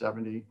less than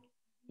 70.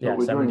 So yeah,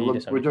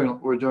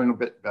 we're doing a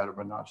bit better,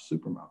 but not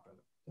super amount better.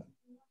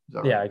 Is that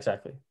right? Yeah,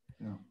 exactly.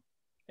 Yeah.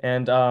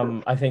 And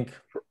I think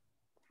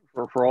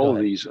for all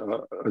of these,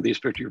 are these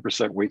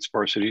 50% weight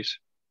sparsities?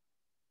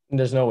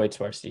 There's no weight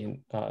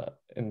sparsity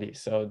in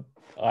these. So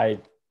the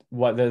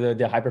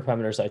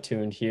hyperparameters I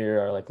tuned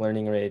here are like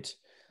learning rate,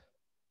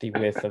 the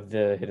width of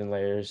the hidden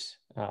layers,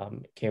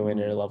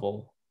 K-winner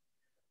level,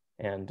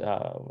 and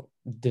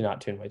did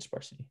not tune weight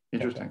sparsity.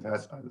 Interesting.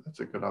 That's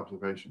a good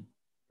observation,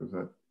 because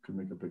that could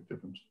make a big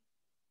difference.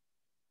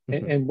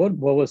 And what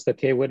was the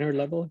K-winner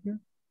level here?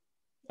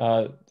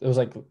 It was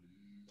like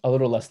a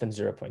little less than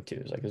 0.2.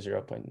 It was like a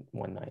 0.19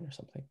 or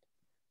something.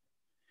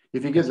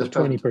 If you give this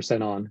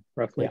 20% on,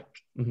 roughly.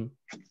 Yeah. Mm-hmm.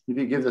 If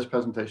you give this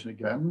presentation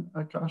again,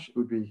 Akash, it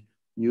would be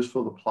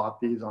useful to plot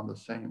these on the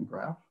same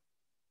graph.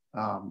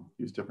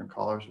 Use different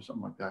colors or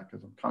something like that,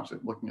 because I'm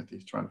constantly looking at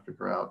these trying to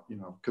figure out,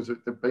 because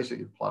they're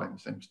basically plotting the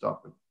same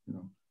stuff, but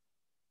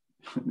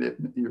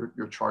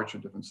your charts are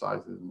different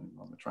sizes, and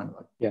I'm trying to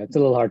it's a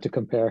little hard to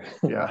compare.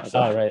 Yeah.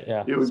 So right.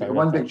 Yeah. It would be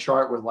one big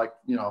chart with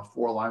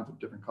 4 lines of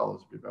different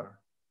colors would be better.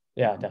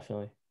 Yeah,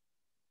 definitely.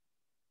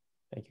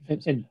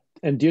 Thank you.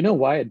 And do you know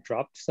why it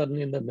dropped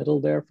suddenly in the middle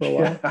there for a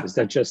while? Yeah. Is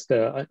that just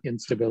the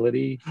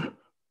instability?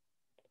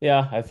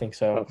 Yeah, I think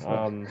so.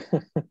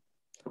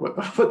 But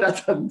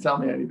that doesn't tell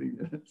me anything.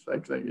 It's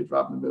like saying it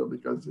dropped in the middle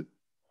because it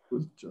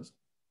was just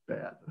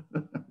bad.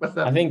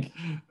 I think,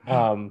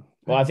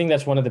 I think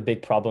that's one of the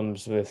big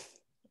problems with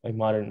like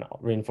modern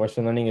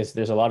reinforcement learning is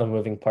there's a lot of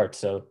moving parts.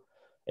 So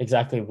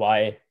exactly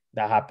why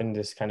that happened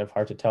is kind of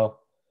hard to tell.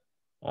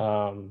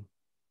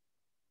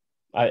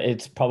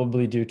 It's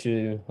probably due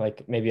to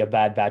like maybe a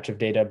bad batch of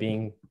data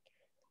being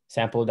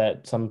sampled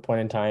at some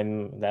point in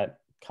time that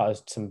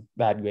caused some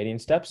bad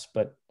gradient steps.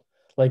 But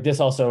like this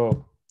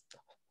also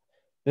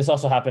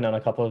happened on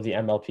a couple of the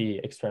MLP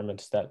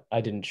experiments that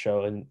I didn't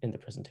show in the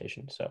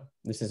presentation. So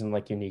this isn't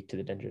like unique to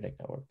the dendritic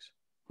networks.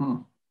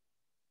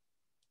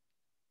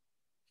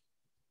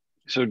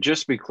 So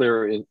just to be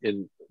clear,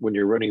 in when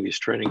you're running these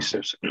training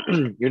sets,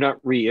 you're not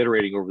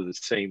reiterating over the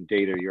same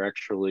data. You're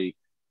actually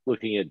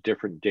looking at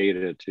different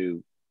data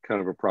to kind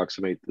of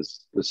approximate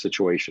the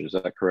situation. Is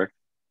that correct?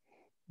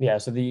 Yeah,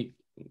 so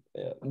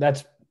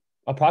that's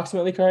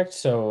approximately correct.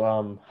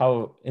 So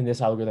how in this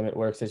algorithm it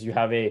works is you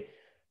have a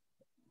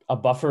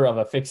buffer of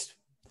a fixed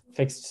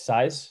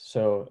size.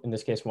 So in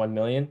this case, 1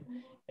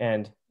 million,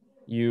 and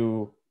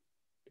you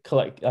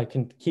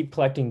can keep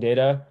collecting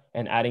data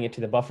and adding it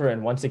to the buffer.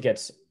 And once it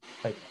gets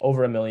like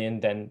over 1 million,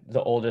 then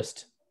the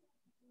oldest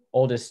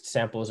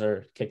samples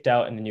are kicked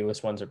out and the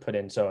newest ones are put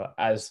in. So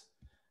as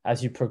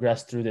you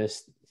progress through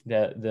this,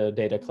 the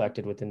data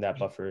collected within that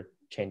buffer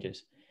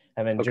changes.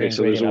 And then during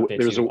gradient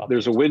updates,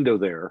 there's a window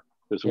there.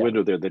 There's a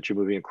window there that you're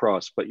moving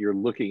across, but you're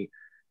looking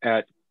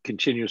at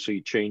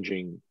continuously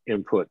changing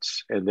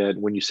inputs. And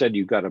then when you said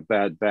you got a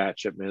bad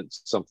batch, it meant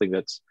something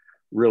that's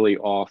really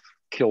off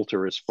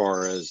kilter as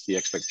far as the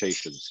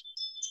expectations.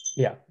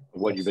 Yeah.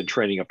 What you've been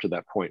training up to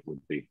that point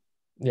would be.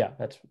 Yeah,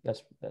 that's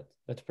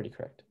pretty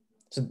correct.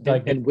 So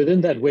and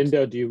within that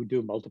window, do you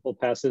do multiple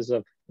passes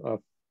of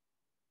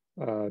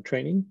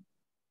training?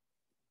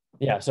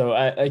 Yeah, so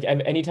like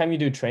anytime you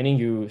do training,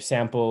 you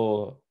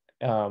sample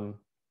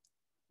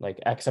like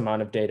X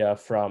amount of data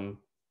from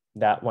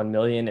that 1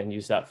 million and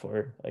use that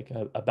for like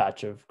a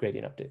batch of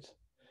gradient updates.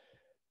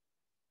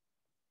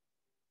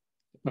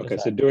 Okay,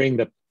 so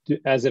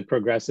as it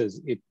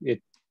progresses,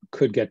 it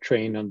could get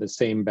trained on the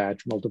same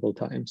batch multiple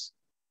times.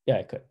 Yeah,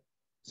 it could.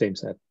 Same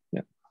set,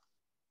 yeah.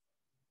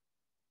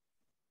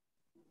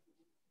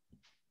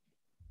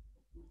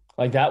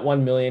 Like that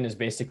 1 million is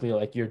basically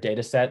like your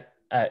data set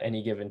at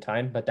any given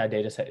time, but that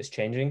data set is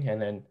changing.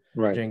 And then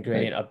during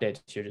gradient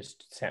updates, you're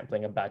just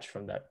sampling a batch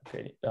from that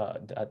gradient,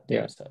 that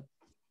data set.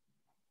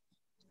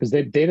 Because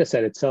the data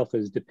set itself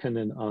is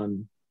dependent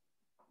on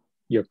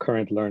your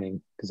current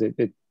learning, because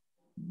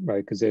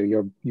because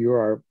you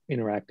are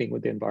interacting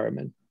with the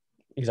environment.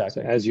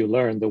 Exactly. So as you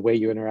learn, the way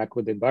you interact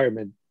with the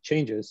environment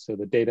changes. So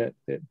the data,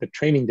 the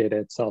training data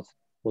itself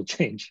will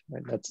change.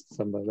 Right? That's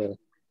some of the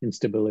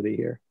instability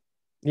here.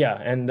 Yeah,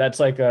 and that's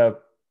like a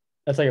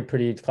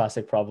pretty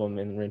classic problem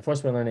in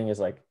reinforcement learning is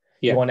like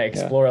you want to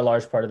explore a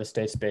large part of the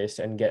state space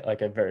and get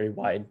like a very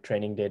wide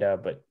training data,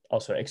 but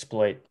also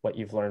exploit what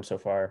you've learned so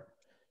far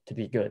to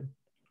be good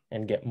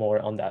and get more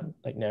on that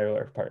like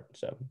narrower part.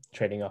 So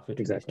trading off.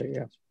 Exactly.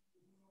 Yeah.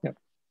 Yep.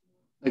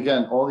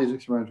 Again, all these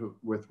experiments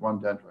with one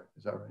dendrite.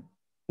 Is that right?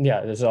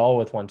 Yeah, this is all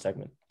with one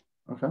segment.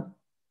 Okay.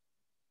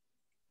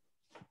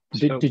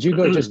 Did you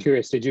go, just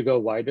curious, did you go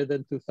wider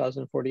than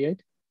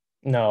 2048?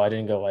 No, I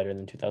didn't go wider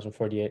than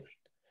 2048.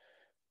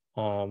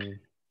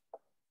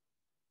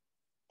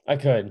 I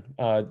could.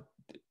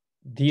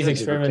 These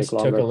experiments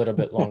took a little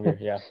bit longer.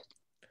 Yeah.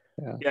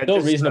 Yeah.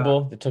 Still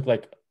reasonable. It took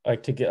like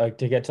to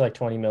get to like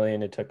 20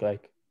 million, it took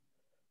like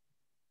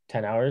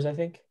 10 hours, I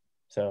think.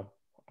 So,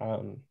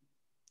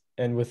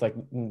 and with like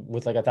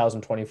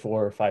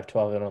 1024 or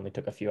 512, it only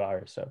took a few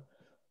hours. So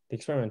the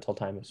experimental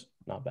time is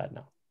not bad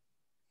now.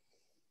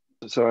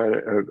 So I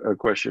had a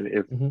question.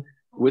 If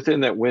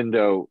within that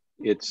window,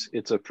 it's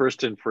a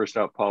first in, first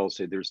out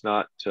policy, there's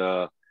not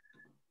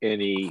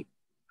any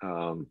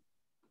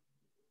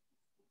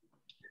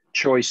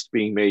choice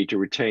being made to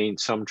retain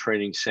some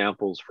training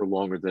samples for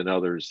longer than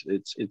others.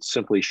 It's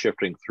simply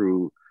shifting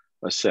through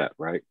a set,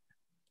 right?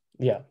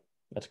 Yeah,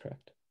 that's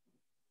correct.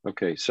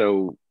 Okay,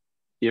 so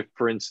if,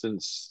 for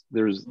instance,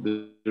 there's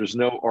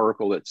no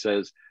article that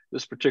says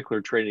this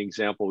particular training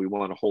example we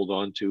want to hold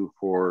on to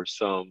for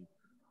some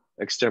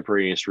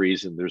extemporaneous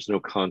reason, there's no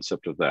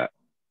concept of that.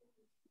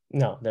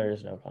 No, there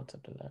is no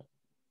concept of that.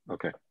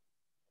 Okay.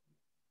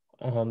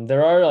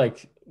 There are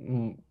like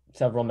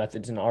several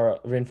methods in our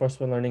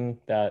reinforcement learning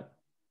that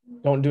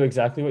don't do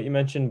exactly what you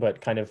mentioned, but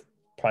kind of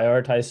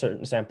prioritize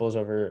certain samples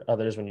over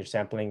others when you're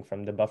sampling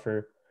from the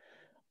buffer.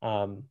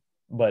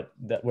 But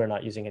that we're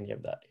not using any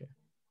of that here.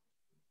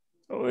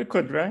 Oh, we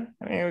could, right?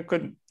 I mean, we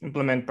could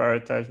implement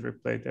prioritize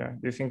replay there.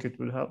 Do you think it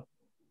would help?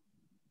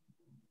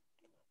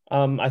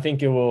 I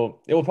think it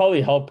will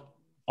probably help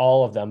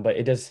all of them, but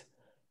it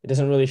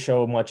doesn't really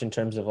show much in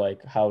terms of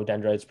like how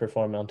dendrites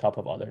perform on top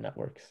of other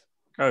networks.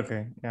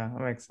 Okay, yeah,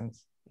 that makes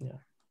sense. Yeah.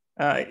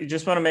 I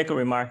just want to make a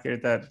remark here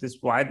that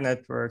these wide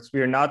networks,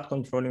 we are not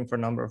controlling for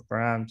number of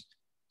params.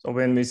 So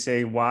when we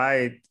say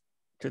wide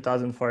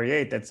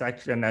 2048, that's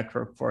actually a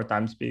network 4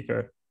 times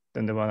bigger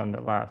than the one on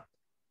the left.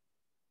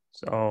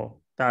 So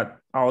that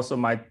also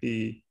might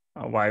be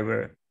why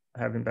we're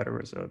having better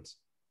results.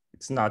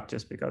 It's not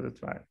just because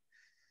it's wide.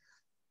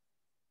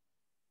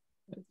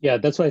 Yeah,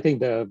 that's why I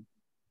think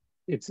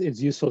it's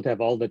useful to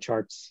have all the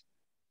charts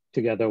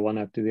together one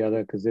after the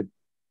other, because it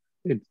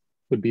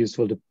would be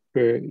useful to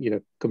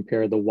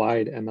compare the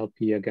wide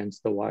MLP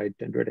against the wide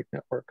dendritic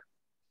network.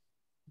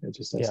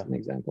 Just as an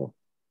example.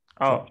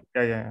 Oh,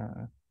 yeah.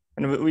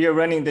 And we are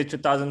running the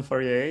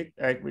 2048.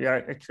 We are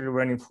actually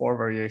running 4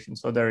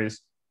 variations. So there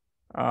is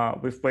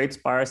with weight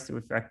sparsity,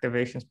 with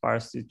activation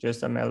sparsity,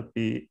 just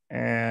MLP,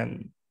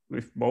 and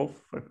with both,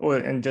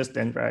 and just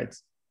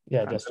dendrites.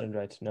 Yeah, just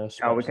dendrites. No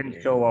sparsity. Yeah, we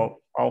can show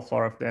all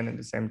 4 of them in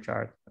the same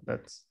chart.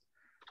 That's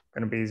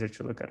going to be easier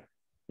to look at.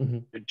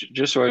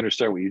 Just so I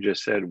understand what you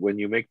just said, when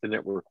you make the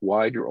network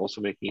wide, you're also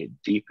making it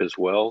deep as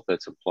well.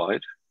 That's implied?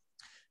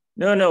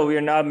 No, we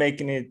are not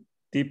making it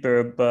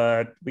deeper,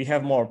 but we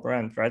have more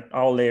params, right?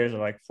 All layers are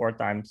like 4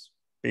 times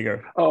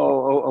bigger.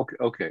 Oh,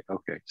 okay.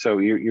 So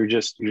you're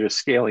just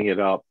scaling it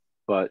up,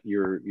 but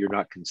you're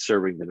not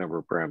conserving the number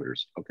of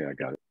parameters. Okay, I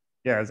got it.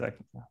 Yeah,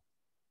 exactly.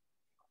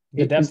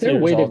 The depth is there a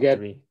way to get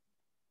 3.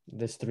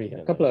 There's 3.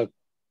 A couple of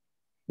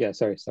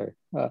sorry.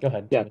 Go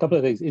ahead. Yeah, a couple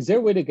of things. Is there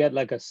a way to get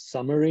like a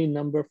summary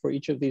number for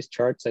each of these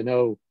charts? I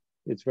know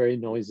it's very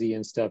noisy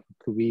and stuff.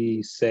 Could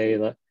we say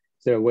that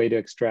is there a way to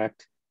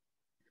extract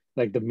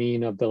like the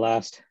mean of the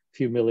last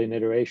few million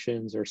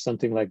iterations or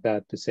something like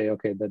that to say,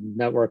 okay, the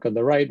network on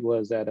the right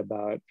was at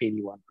about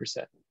 81%.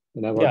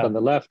 The network on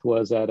the left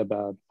was at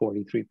about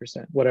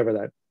 43%, whatever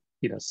that,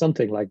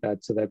 something like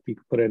that, so that you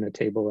can put it in a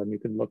table and you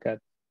can look at,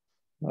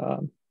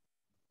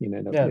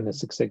 in a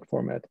succinct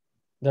format.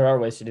 There are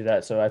ways to do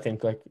that. So I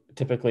think like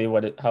typically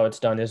how it's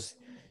done is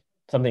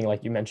something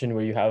like you mentioned,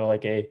 where you have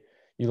like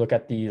you look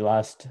at the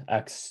last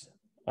X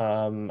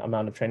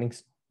amount of training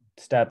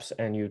steps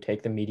and you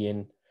take the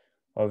median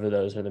over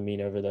those or the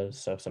mean over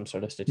those. So some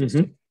sort of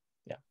statistic.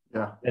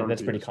 Yeah. And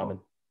that's pretty common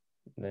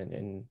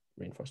in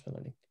reinforcement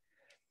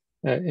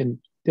learning. And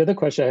the other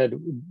question I had,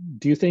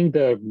 do you think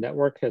the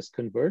network has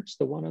converged,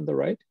 the one on the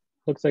right?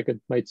 Looks like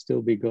it might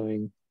still be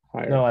going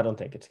higher. No, I don't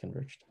think it's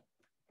converged.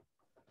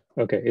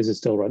 Okay, is it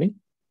still running?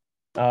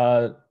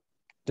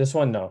 This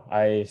one, no.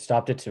 I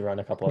stopped it to run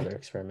a couple other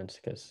experiments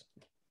because,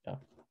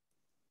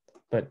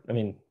 But I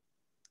mean,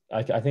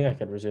 I think I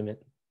could resume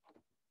it.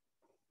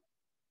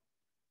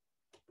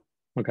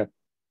 Okay,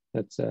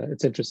 it's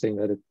interesting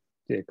that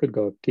it could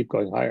keep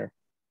going higher.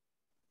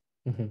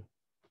 That's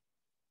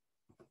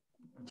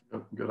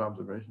a good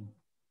observation.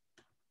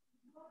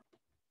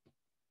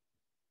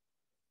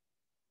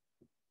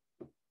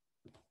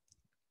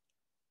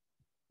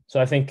 So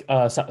I think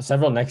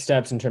several next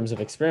steps in terms of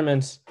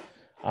experiments.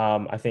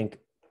 I think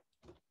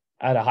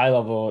at a high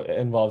level, it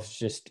involves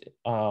just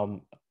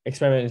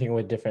experimenting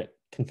with different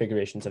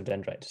configurations of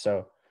dendrites.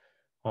 So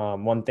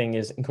one thing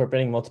is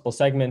incorporating multiple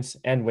segments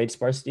and weight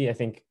sparsity. I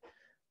think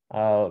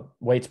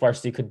weight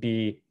sparsity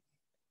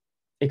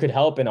could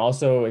help, and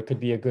also it could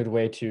be a good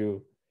way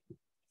to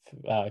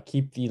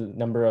keep the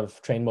number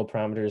of trainable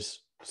parameters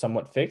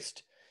somewhat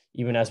fixed,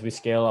 even as we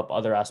scale up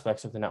other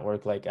aspects of the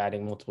network, like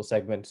adding multiple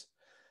segments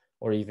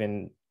or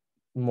even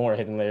more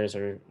hidden layers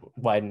or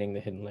widening the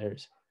hidden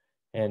layers.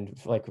 And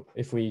like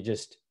if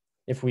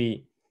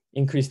we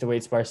increase the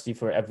weight sparsity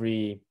for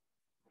every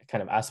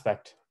kind of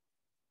aspect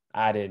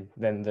added,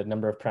 then the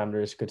number of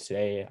parameters could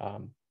say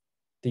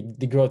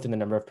the growth in the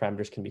number of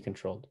parameters can be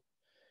controlled.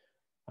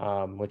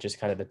 which is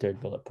kind of the third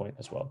bullet point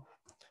as well.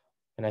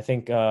 And I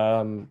think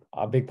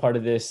a big part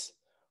of this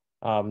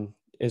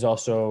is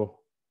also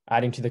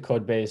adding to the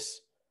code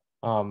base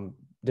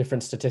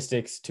different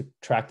statistics to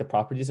track the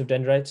properties of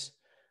dendrites.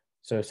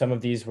 So some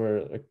of these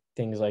were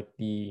things like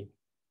the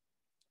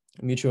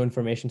mutual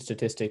information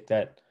statistic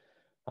that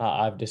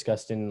I've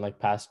discussed in like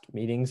past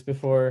meetings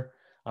before,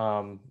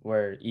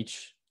 where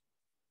each,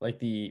 like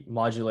the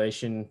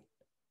modulation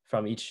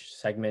from each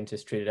segment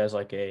is treated as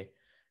like a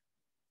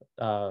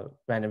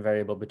random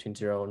variable between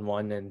 0 and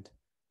 1, and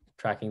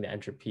tracking the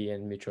entropy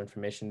and mutual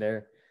information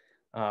there.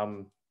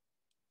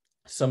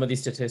 Some of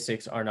these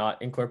statistics are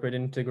not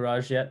incorporated into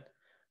Garage yet.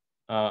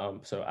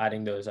 So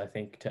adding those, I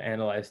think, to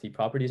analyze the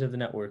properties of the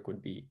network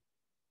would be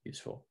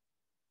useful.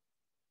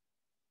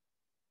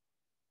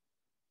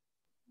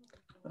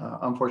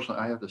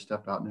 Unfortunately, I have to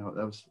step out now.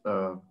 That was,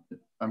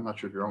 I'm not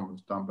sure if you're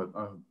almost done, but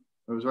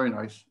it was very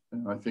nice.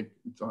 And I think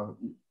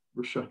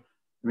we're sure.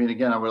 I mean,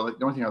 again, the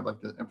only thing I'd like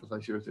to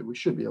emphasize here is that we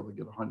should be able to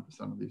get 100%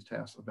 of these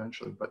tasks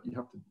eventually, but you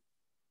have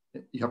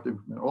to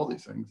implement all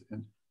these things.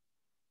 And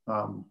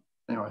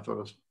anyway, I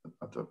thought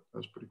that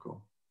was pretty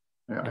cool.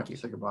 Yeah, I have to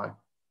say goodbye.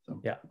 So,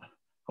 yeah,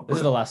 this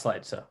is the last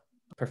slide, so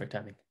perfect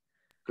timing.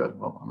 Good.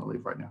 Well, I'm gonna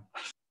leave right now.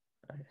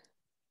 Okay.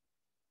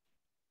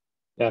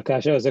 Yeah,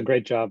 Akash, that was a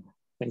great job.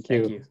 Thank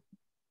you.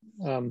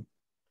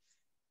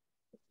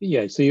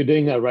 Yeah, so you're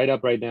doing a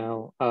write-up right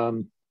now.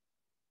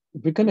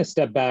 If we kind of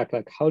step back,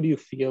 like, how do you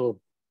feel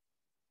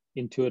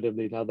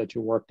intuitively now that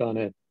you worked on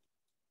it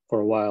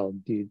for a while?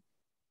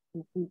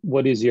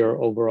 What is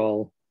your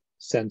overall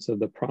sense of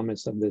the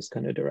promise of this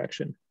kind of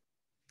direction?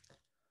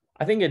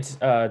 I think it's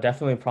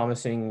definitely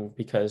promising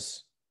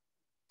because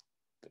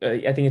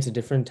I think it's a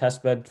different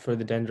test bed for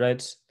the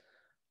dendrites.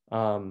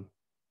 I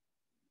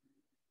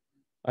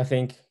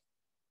think,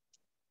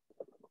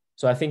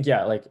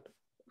 yeah, like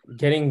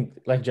getting,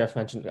 like Jeff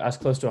mentioned, as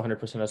close to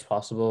 100% as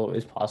possible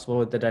is possible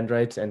with the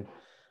dendrites. And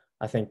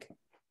I think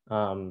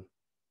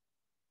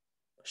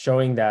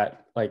showing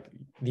that like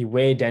the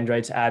way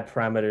dendrites add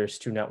parameters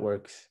to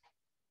networks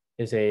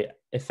is a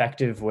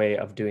effective way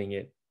of doing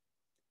it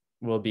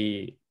will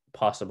be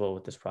possible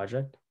with this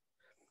project.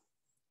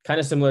 Kind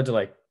of similar to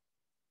like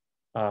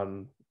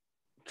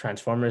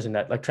transformers, in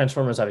that like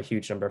transformers have a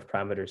huge number of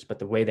parameters, but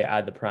the way they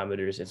add the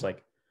parameters is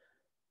like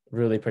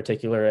really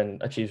particular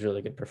and achieves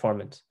really good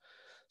performance.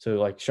 So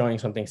like showing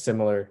something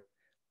similar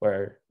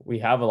where we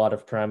have a lot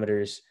of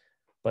parameters,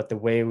 but the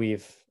way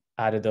we've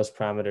added those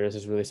parameters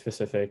is really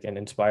specific and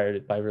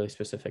inspired by really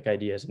specific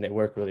ideas, and they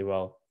work really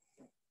well.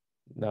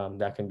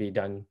 That can be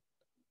done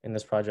in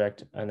this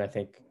project, and I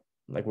think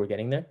like we're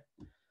getting there.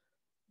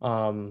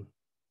 And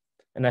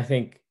I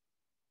think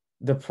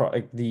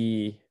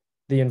the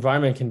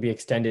environment can be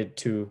extended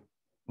to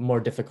more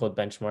difficult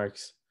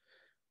benchmarks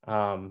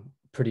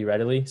pretty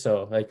readily.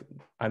 So like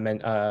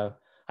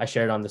I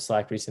shared on the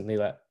Slack recently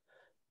that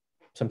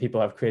some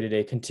people have created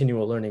a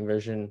continual learning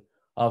version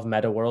of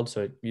Meta World.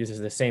 So it uses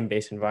the same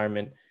base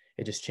environment.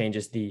 It just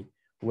changes the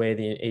way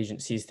the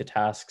agent sees the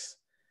tasks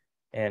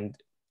and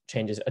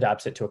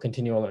adapts it to a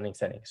continual learning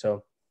setting.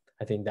 So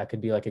I think that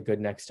could be like a good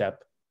next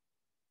step.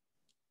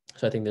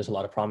 So I think there's a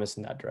lot of promise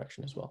in that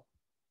direction as well.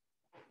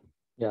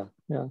 Yeah.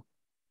 Well,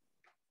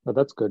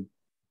 that's good.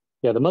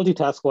 Yeah, the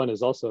multitask one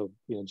is also,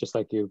 just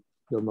like your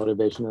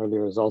motivation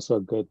earlier is also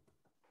a good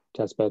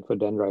test bed for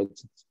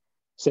dendrites. It's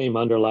same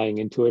underlying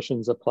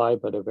intuitions apply,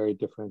 but a very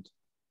different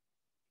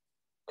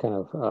kind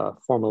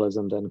of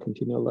formalism than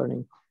continual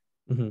learning.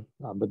 Mm-hmm.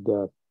 But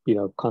the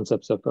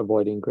concepts of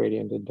avoiding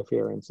gradient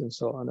interference and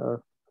so on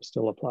are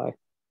still apply.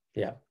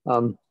 Yeah.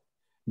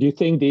 Do you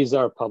think these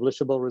are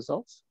publishable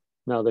results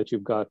now that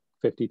you've got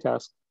 50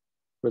 task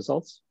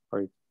results?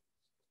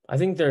 I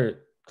think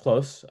they're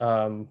close.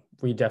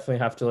 We definitely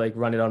have to like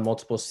run it on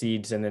multiple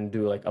seeds and then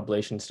do like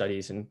ablation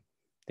studies and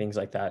things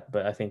like that.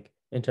 But I think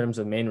in terms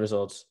of main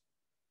results,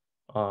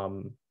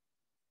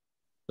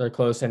 they're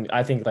close. And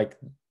I think like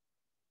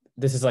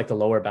this is like the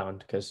lower bound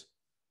because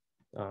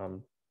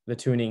the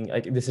tuning,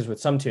 like this is with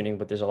some tuning,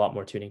 but there's a lot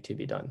more tuning to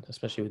be done,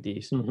 especially with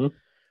these. Mm-hmm.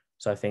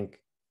 So I think,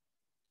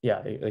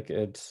 yeah, like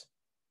it's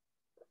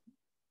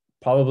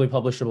probably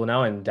publishable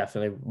now and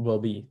definitely will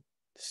be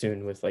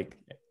soon with like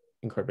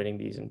incorporating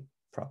these and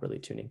properly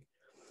tuning.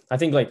 I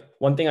think like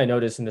one thing I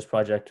noticed in this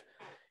project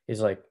is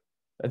like,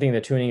 I think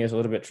the tuning is a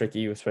little bit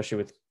tricky, especially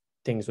with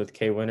things with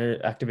K-winner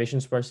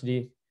activation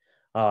sparsity.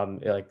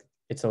 Like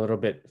it's a little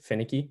bit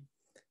finicky.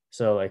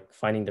 So like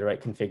finding the right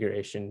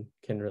configuration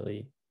can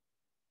really,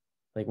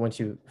 like once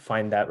you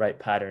find that right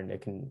pattern,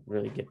 it can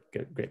really get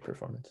great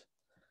performance.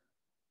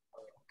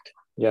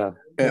 Yeah.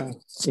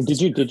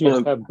 Did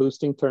you have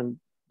boosting turned?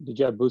 Did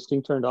you have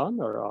boosting turned on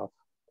or off?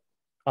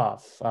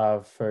 Off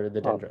for the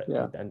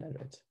dendrite,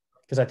 dendrites,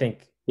 because I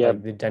think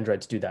like, the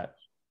dendrites do that,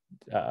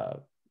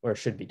 or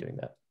should be doing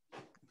that.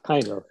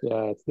 Kind of,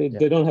 yeah.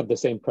 They don't have the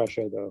same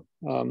pressure though.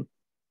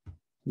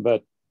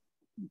 But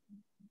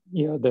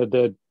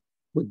the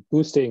with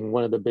boosting,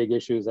 one of the big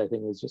issues I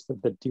think is just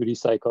that the duty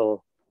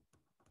cycle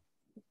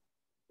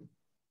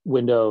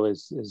window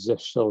is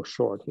just so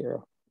short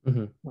here.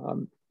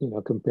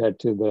 compared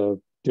to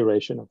the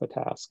duration of a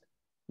task.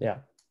 Yeah.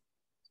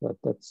 So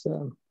that's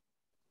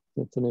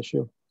an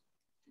issue.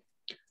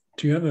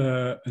 Do you have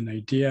an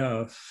idea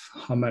of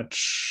how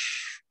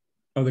much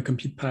of the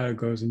compute power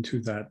goes into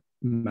that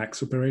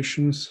max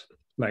operations?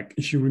 Like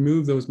if you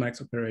remove those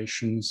max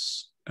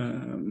operations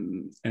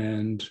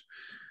and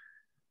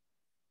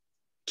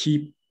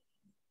keep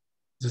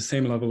the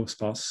same level of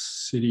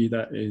sparsity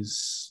that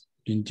is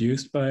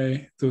induced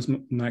by those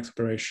max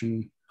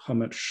operation, how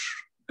much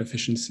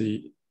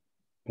efficiency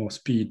or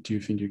speed do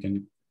you think you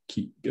can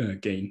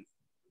gain?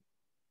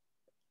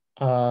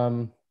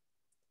 So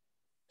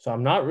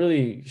I'm not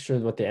really sure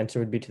what the answer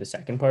would be to the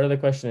second part of the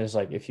question, is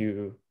like if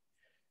you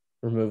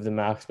remove the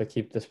max but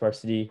keep the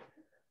sparsity.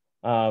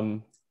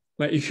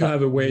 Like if you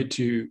have a way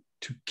to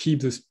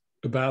keep this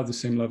about the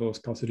same level of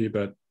sparsity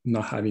but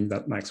not having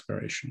that max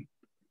operation.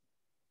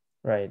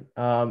 Right.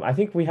 I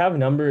think we have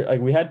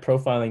we had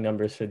profiling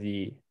numbers for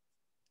the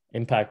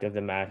impact of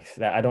the max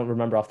that I don't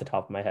remember off the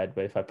top of my head,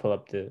 but if I pull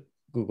up the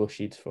Google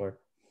Sheets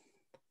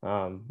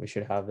we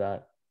should have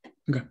that.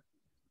 Okay.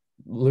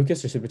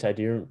 Lucas or Subutai,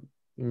 do you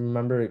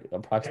remember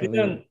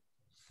approximately?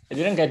 I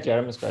didn't get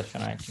Jeremy's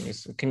question actually.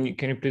 So can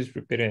you please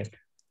repeat it?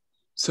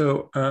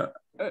 So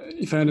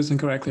if I understand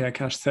correctly,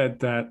 Akash said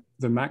that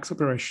the max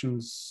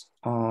operations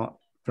are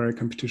very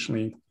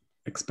computationally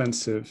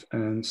expensive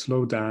and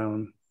slow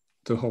down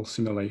the whole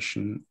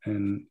simulation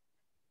and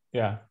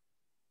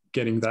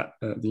getting that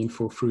the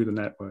info through the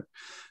network.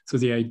 So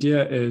the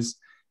idea is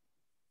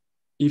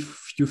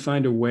if you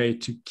find a way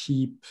to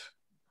keep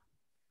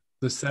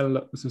the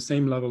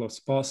same level of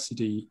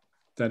sparsity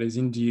that is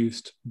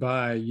induced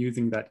by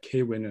using that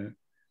k-winner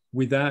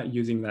without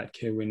using that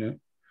k-winner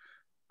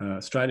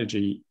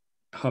strategy,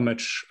 how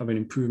much of an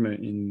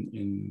improvement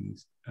in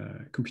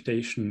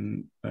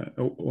computation,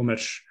 how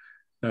much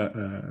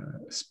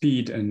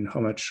speed and how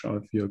much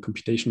of your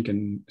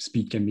computation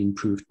speed can be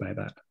improved by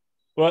that?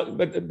 Well,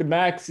 but the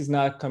max is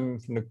not coming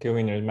from the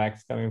k-winner. The max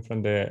is coming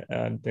from the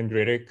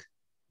dendritic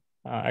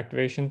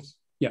activations.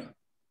 Yeah.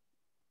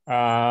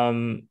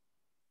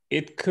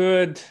 It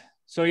could.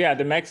 So yeah,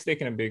 the max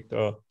taking a big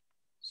toll.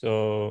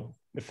 So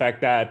the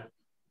fact that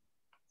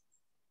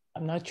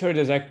I'm not sure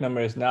the exact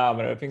number is now,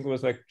 but I think it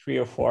was like 3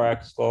 or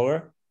 4x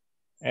slower.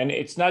 And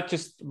it's not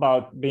just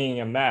about being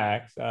a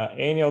max.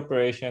 Any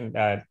operation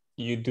that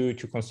you do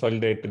to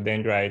consolidate the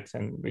dendrites,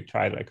 and we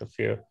tried like a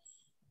few,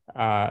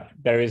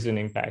 there is an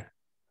impact.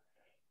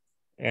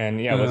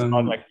 And yeah, it was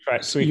about like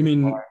so you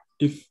mean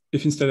if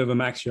instead of a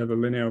max you have a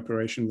linear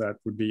operation, that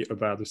would be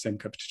about the same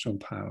computational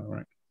power,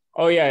 right?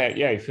 Oh yeah.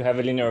 If you have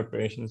a linear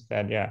operations,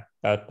 then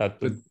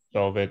that would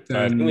solve it.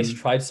 But we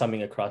tried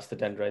summing across the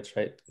dendrites,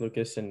 right,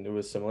 Lucas, and it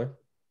was similar.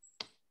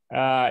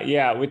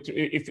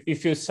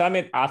 If you sum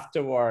it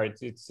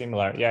afterwards, it's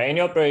similar. Yeah,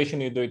 any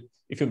operation you do it,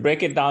 if you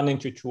break it down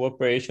into 2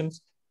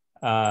 operations,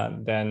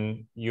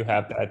 then you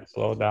have that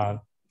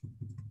slowdown.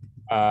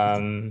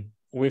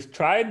 We've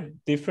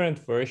tried different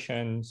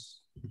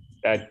versions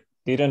that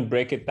didn't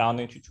break it down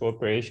into 2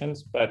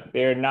 operations, but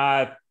they're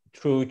not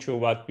true to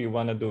what we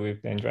want to do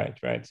with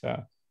dendrites, right?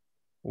 So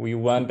we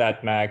want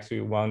that max,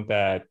 we want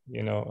that,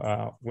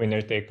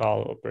 winner take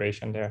all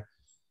operation there.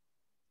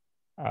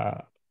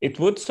 It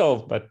would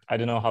solve, but I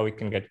don't know how we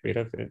can get rid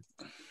of it.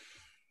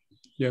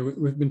 Yeah,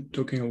 we've been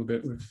talking a little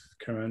bit with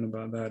Karen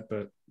about that,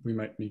 but we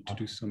might need to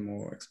do some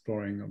more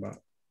exploring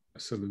about a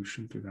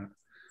solution to that.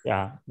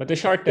 Yeah, but the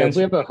short answer,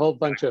 we have a whole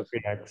bunch of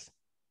we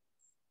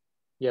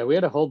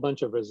had a whole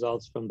bunch of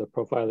results from the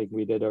profiling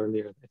we did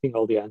earlier. I think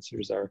all the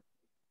answers are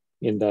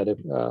in that.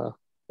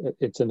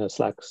 It's in a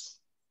Slack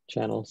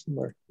channel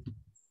somewhere.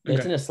 Okay.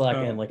 It's in a Slack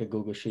and like a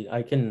Google Sheet.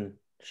 I can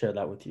share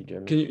that with you,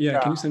 Jeremy. Can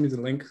you send me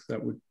the link?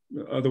 That would,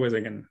 otherwise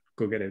I can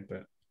go get it.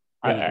 But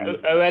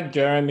I'll add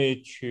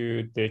Jeremy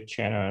to the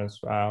channel as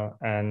well.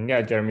 And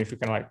yeah, Jeremy, if you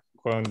can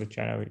go on the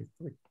channel,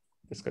 we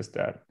discuss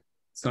that.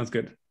 Sounds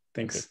good.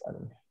 Thanks.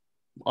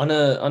 On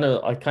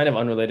a kind of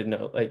unrelated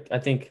note, I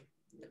think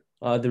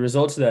the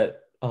results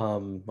that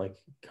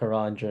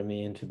Karan,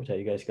 Jeremy, and Tubutai,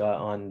 you guys got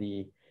on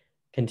the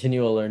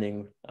continual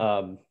learning,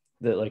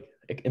 the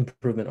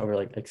improvement over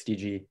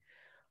XDG.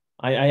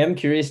 I am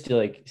curious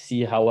to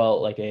see how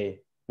well a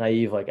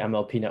naive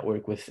MLP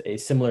network with a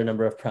similar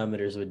number of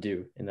parameters would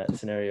do in that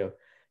scenario,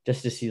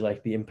 just to see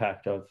the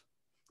impact of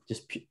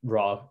just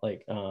raw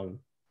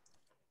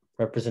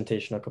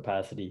representational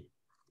capacity.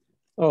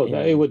 Oh,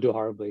 it would do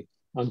horribly.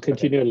 On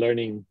continual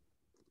learning,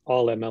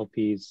 all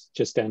MLPs,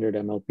 just standard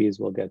MLPs,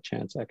 will get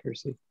chance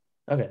accuracy.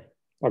 Okay.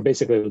 Or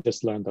basically, we'll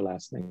just learn the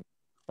last thing.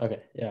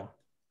 Okay, yeah.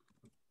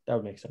 That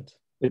would make sense.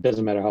 It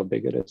doesn't matter how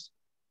big it is.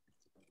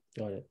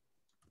 Got it.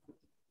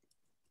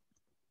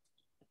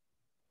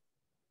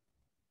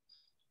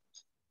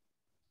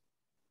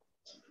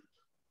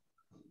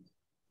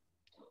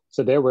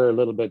 So there we're a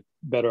little bit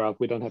better off.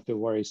 We don't have to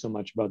worry so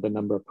much about the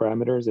number of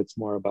parameters. It's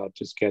more about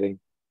just getting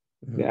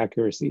the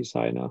accuracies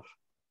high enough.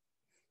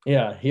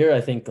 Yeah, here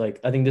I think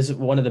this is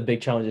one of the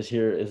big challenges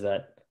here is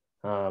that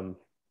I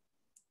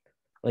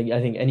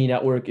think any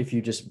network, if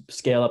you just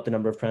scale up the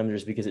number of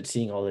parameters because it's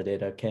seeing all the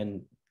data,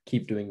 can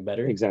keep doing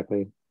better.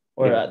 Exactly.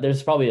 Or Yeah.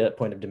 there's probably a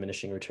point of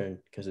diminishing return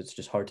because it's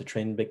just hard to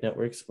train big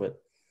networks.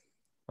 But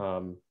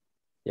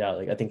yeah,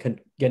 like I think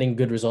getting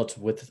good results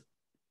with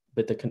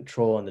the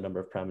control and the number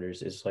of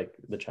parameters is like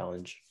the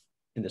challenge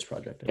in this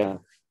project. Yeah.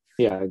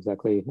 Yeah,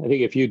 exactly. I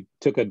think if you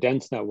took a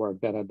dense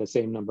network that had the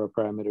same number of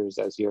parameters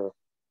as your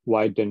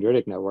wide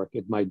dendritic network,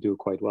 it might do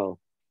quite well.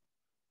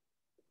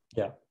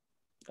 Yeah.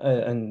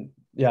 And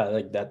yeah,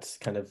 like that's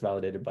kind of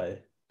validated by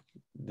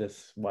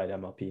this wide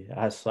MLP. It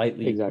has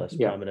slightly less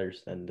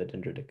parameters than the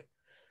dendritic.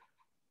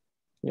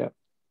 Yeah.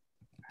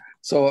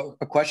 So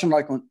a question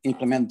like on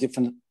implement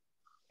different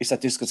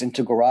statistics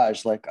into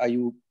Garage, like are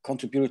you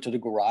contributing to the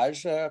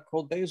Garage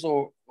code base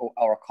or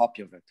our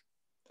copy of it?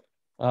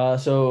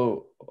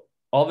 So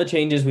all the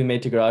changes we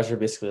made to Garage are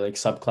basically like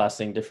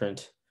subclassing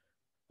different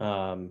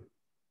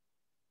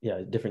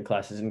different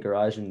classes in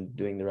Garage and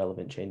doing the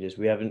relevant changes.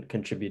 We haven't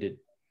contributed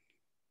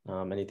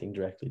anything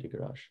directly to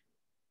Garage.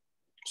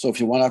 So if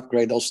you want to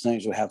upgrade those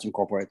things, we have to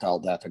incorporate all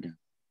that again.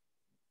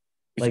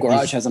 If like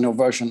Garage has a new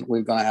version,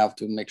 we're gonna have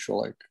to make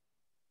sure like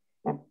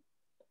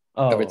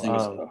everything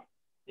is.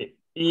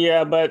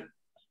 Yeah, but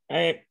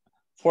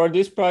for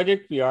this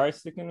project, we are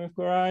sticking with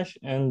Garage.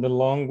 In the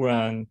long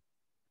run,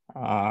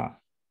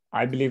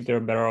 I believe there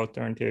are better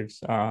alternatives.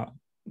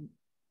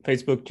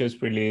 Facebook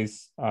just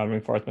released a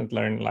reinforcement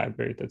learning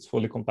library that's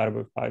fully compatible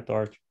with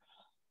PyTorch.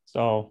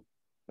 So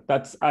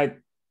that's I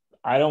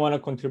don't want to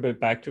contribute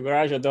back to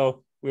Garage,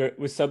 although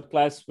we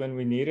subclass when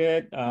we need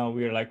it.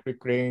 We're like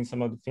recreating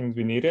some of the things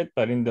we needed,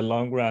 but in the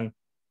long run,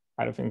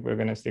 I don't think we're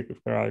gonna stick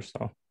with Garage.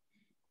 So.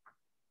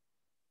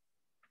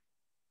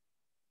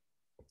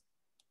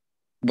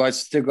 But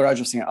still Garage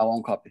using our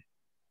own copy.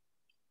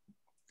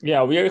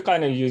 Yeah, we are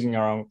kind of using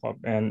our own copy,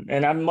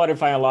 and I'm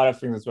modifying a lot of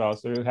things as well.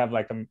 So you have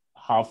like a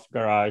half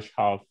Garage,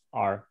 half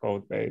our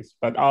code base,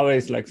 but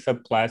always like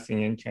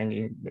subclassing and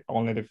changing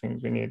only the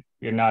things we need.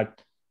 We're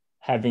not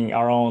having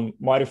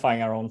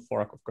modifying our own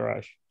fork of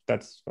Garage.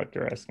 That's what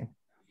you're asking.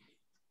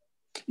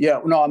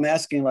 Yeah, no, I'm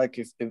asking like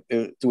if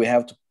do we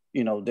have to,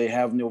 they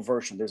have new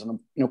version. There's a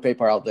new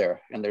paper out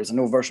there, and there's a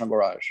new version of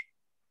Garage.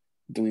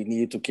 Do we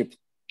need to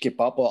keep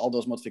up all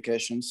those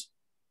modifications?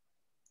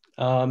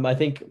 I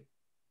think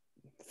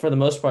for the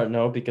most part,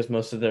 no, because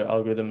most of their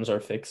algorithms are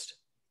fixed.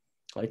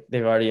 Like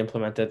they've already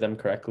implemented them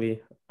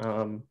correctly.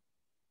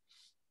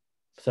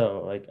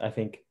 So like I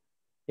think,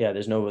 yeah,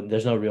 there's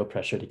no real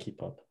pressure to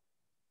keep up.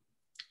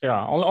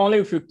 Yeah, only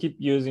if you keep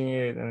using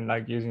it and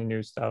like using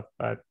new stuff.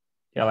 But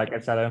yeah, like I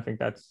said, I don't think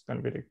that's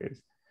going to be the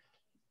case.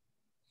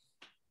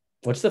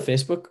 What's the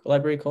Facebook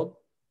library called?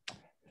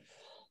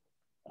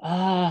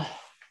 I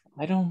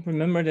don't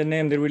remember the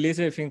name. They released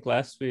it, I think,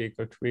 last week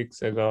or 2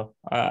 weeks ago.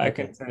 I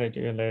can send it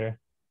to you later.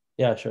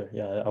 Yeah, sure.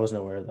 Yeah, I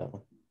wasn't aware of that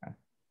one.